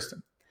school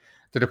system.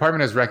 The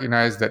department has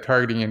recognized that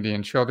targeting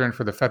Indian children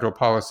for the federal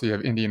policy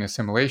of Indian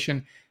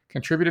assimilation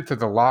contributed to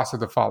the loss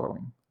of the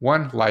following: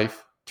 1,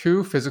 life;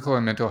 2, physical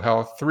and mental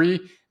health; 3,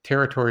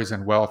 territories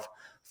and wealth;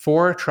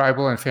 4,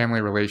 tribal and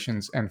family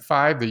relations; and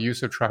 5, the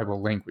use of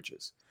tribal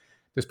languages.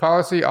 This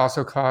policy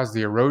also caused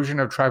the erosion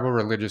of tribal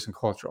religious and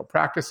cultural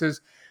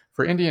practices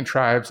for Indian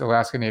tribes,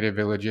 Alaska Native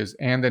villages,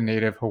 and the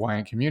Native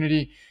Hawaiian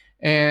community,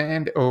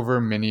 and over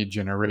many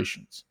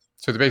generations.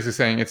 So they're basically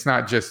saying it's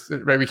not just,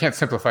 right, we can't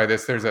simplify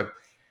this. There's a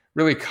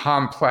really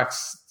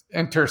complex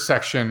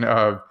intersection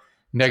of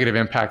negative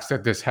impacts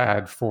that this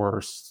had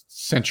for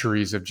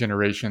centuries of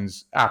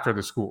generations after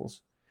the schools,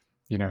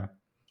 you know.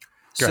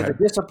 So the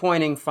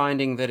disappointing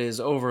finding that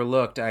is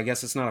overlooked, I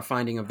guess it's not a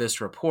finding of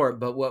this report,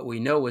 but what we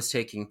know was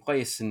taking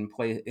place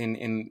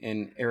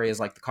in areas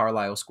like the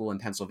Carlisle School in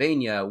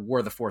Pennsylvania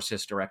were the forced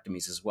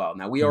hysterectomies as well.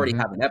 Now, we already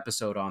have an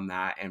episode on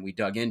that, and we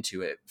dug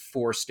into it,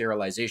 forced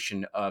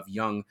sterilization of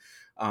young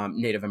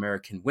Native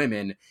American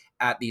women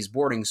at these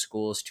boarding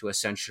schools to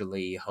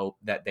essentially hope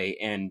that they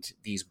end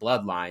these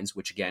bloodlines,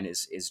 which again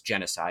is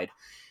genocide.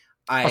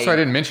 I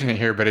didn't mention it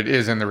here, but it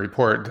is in the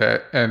report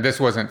that, and this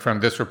wasn't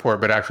from this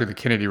report, but actually the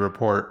Kennedy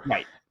report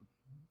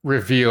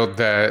revealed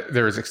that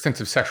there was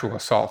extensive sexual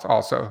assault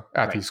also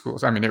at these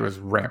schools. I mean, it was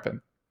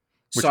rampant.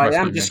 So I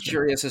am just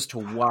curious as to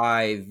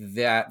why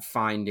that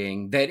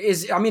finding that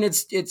is, I mean,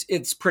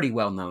 it's pretty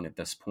well known at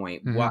this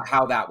point,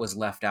 how that was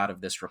left out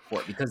of this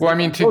report, because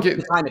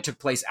the time it took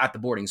place at the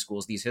boarding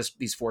schools, these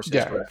forced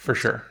hysterectomies. For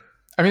sure.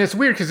 I mean, it's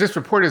weird because this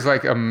report is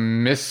like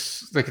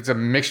it's a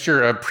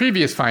mixture of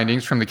previous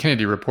findings from the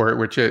Kennedy report,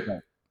 which it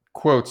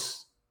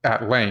quotes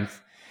at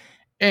length,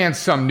 and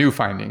some new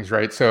findings,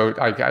 right? So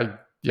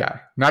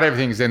not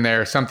everything's in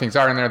there. Some things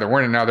are in there that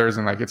weren't in others,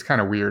 and it's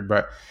kind of weird,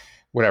 but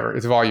whatever.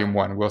 It's volume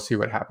 1. We'll see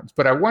what happens.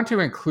 But I want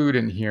to include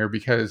in here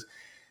because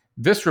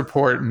this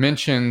report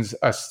mentions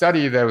a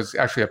study that was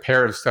actually a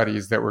pair of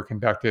studies that were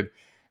conducted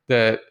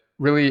that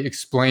really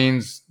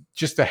explains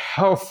just the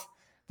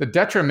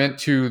detriment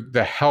to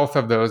the health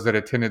of those that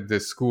attended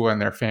this school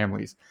and their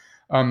families.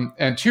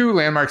 And 2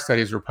 landmark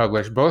studies were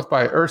published, both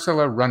by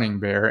Ursula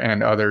Runningbear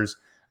and others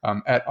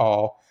et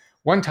al.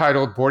 One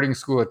titled Boarding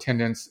School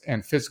Attendance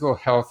and Physical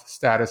Health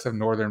Status of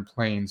Northern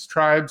Plains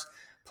Tribes,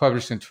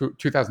 published in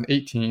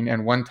 2018,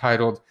 and one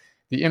titled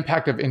The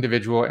Impact of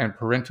Individual and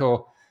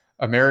Parental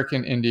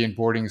American Indian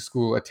Boarding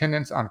School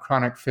Attendance on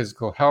Chronic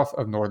Physical Health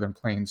of Northern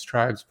Plains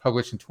Tribes,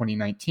 published in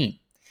 2019.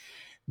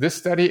 This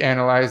study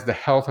analyzed the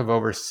health of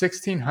over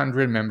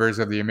 1,600 members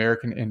of the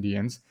American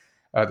Indians,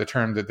 the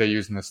term that they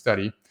use in the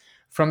study,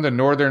 from the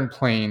Northern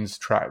Plains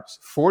tribes.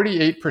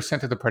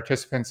 48% of the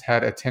participants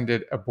had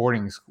attended a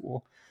boarding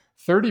school,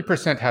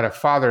 30% had a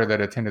father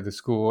that attended the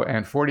school,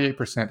 and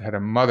 48% had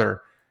a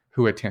mother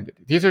who attended.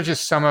 These are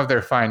just some of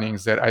their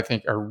findings that I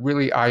think are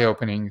really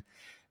eye-opening,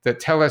 that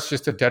tell us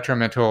just a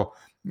detrimental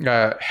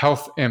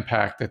health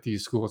impact that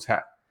these schools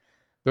had.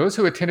 Those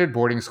who attended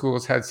boarding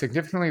schools had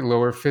significantly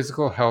lower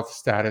physical health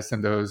status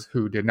than those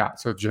who did not.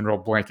 So general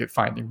blanket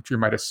finding, which you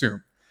might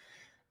assume.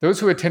 those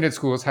who attended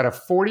schools had a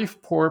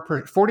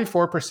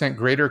 44%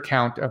 greater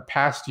count of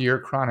past year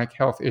chronic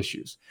health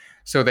issues.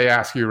 So they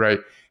ask you, right,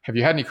 have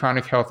you had any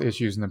chronic health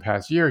issues in the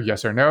past year?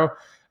 Yes or no?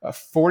 A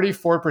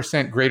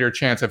 44% greater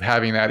chance of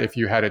having that if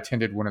you had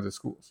attended one of the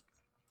schools.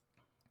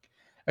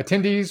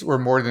 Attendees were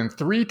more than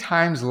 3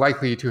 times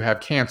likely to have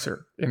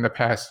cancer in the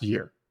past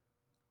year.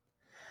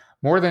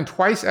 More than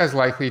twice as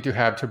likely to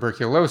have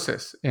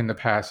tuberculosis in the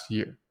past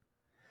year.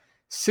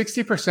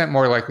 60%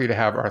 more likely to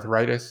have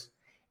arthritis.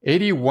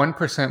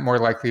 81% more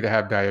likely to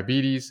have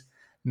diabetes.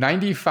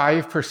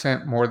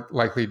 95% more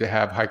likely to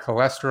have high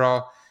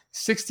cholesterol.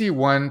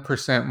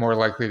 61% more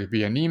likely to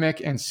be anemic,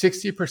 and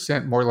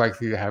 60% more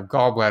likely to have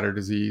gallbladder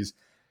disease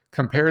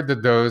compared to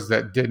those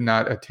that did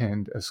not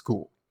attend a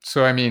school.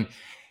 So, I mean,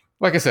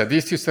 like I said,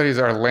 these 2 studies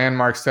are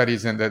landmark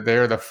studies in that they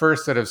are the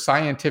first that have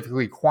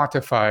scientifically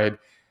quantified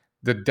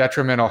the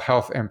detrimental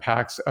health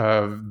impacts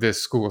of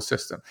this school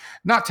system.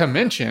 Not to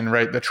mention,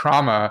 right, the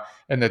trauma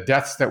and the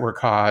deaths that were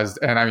caused,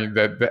 and I mean,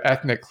 the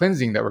ethnic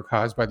cleansing that were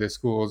caused by the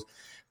schools,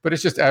 but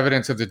it's just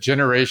evidence of the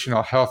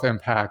generational health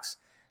impacts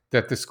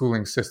that the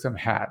schooling system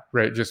had,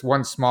 right? Just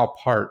one small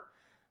part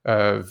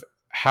of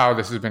how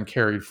this has been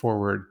carried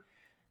forward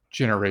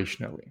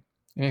generationally.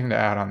 Anything to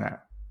add on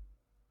that?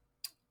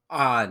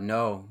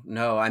 No.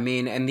 I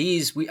mean, and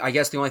I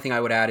guess the only thing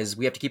I would add is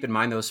we have to keep in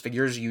mind those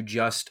figures you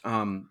just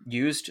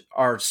used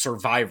are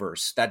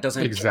survivors. That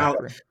doesn't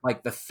count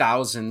like the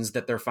thousands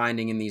that they're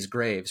finding in these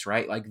graves,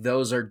 right? Like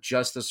those are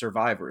just the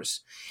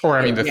survivors. Or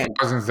I mean, the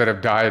thousands that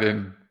have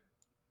died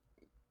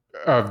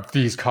of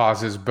these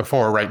causes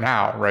before right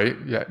now, right?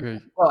 Yeah.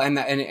 Well, and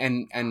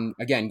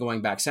again,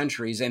 going back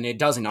centuries, and it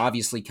doesn't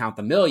obviously count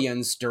the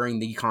millions during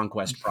the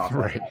conquest process.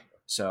 Right.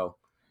 So,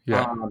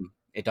 yeah.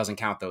 It doesn't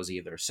count those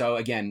either. So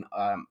again,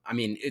 I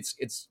mean,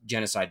 it's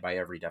genocide by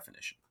every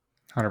definition.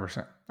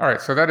 100%. All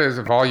right. So that is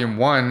volume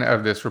 1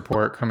 of this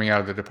report coming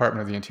out of the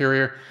Department of the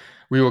Interior.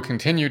 We will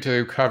continue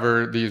to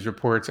cover these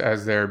reports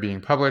as they're being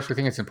published. I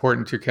think it's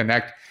important to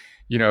connect,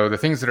 the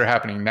things that are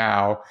happening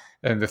now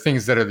and the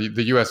things that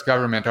the U.S.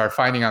 government are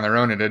finding on their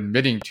own and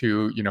admitting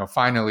to,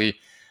 finally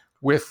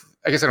with,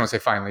 I guess I don't say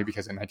finally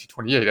because in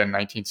 1928 and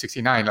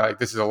 1969, like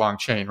this is a long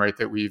chain, right,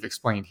 that we've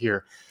explained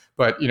here.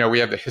 But, we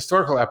have the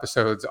historical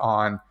episodes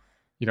on,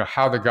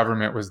 how the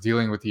government was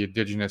dealing with the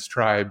indigenous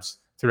tribes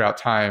throughout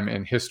time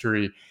and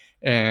history.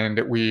 And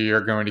we are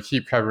going to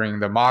keep covering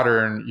the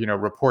modern,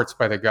 reports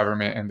by the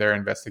government and their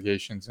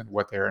investigations and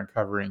what they're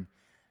uncovering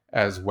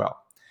as well.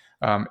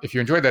 If you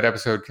enjoyed that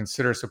episode,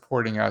 consider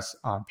supporting us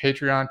on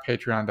Patreon,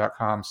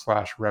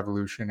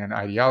 patreon.com/revolution and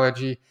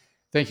ideology.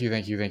 Thank you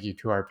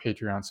to our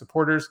Patreon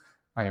supporters.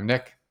 I am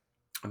Nick.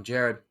 I'm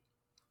Jared.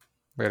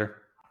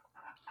 Later.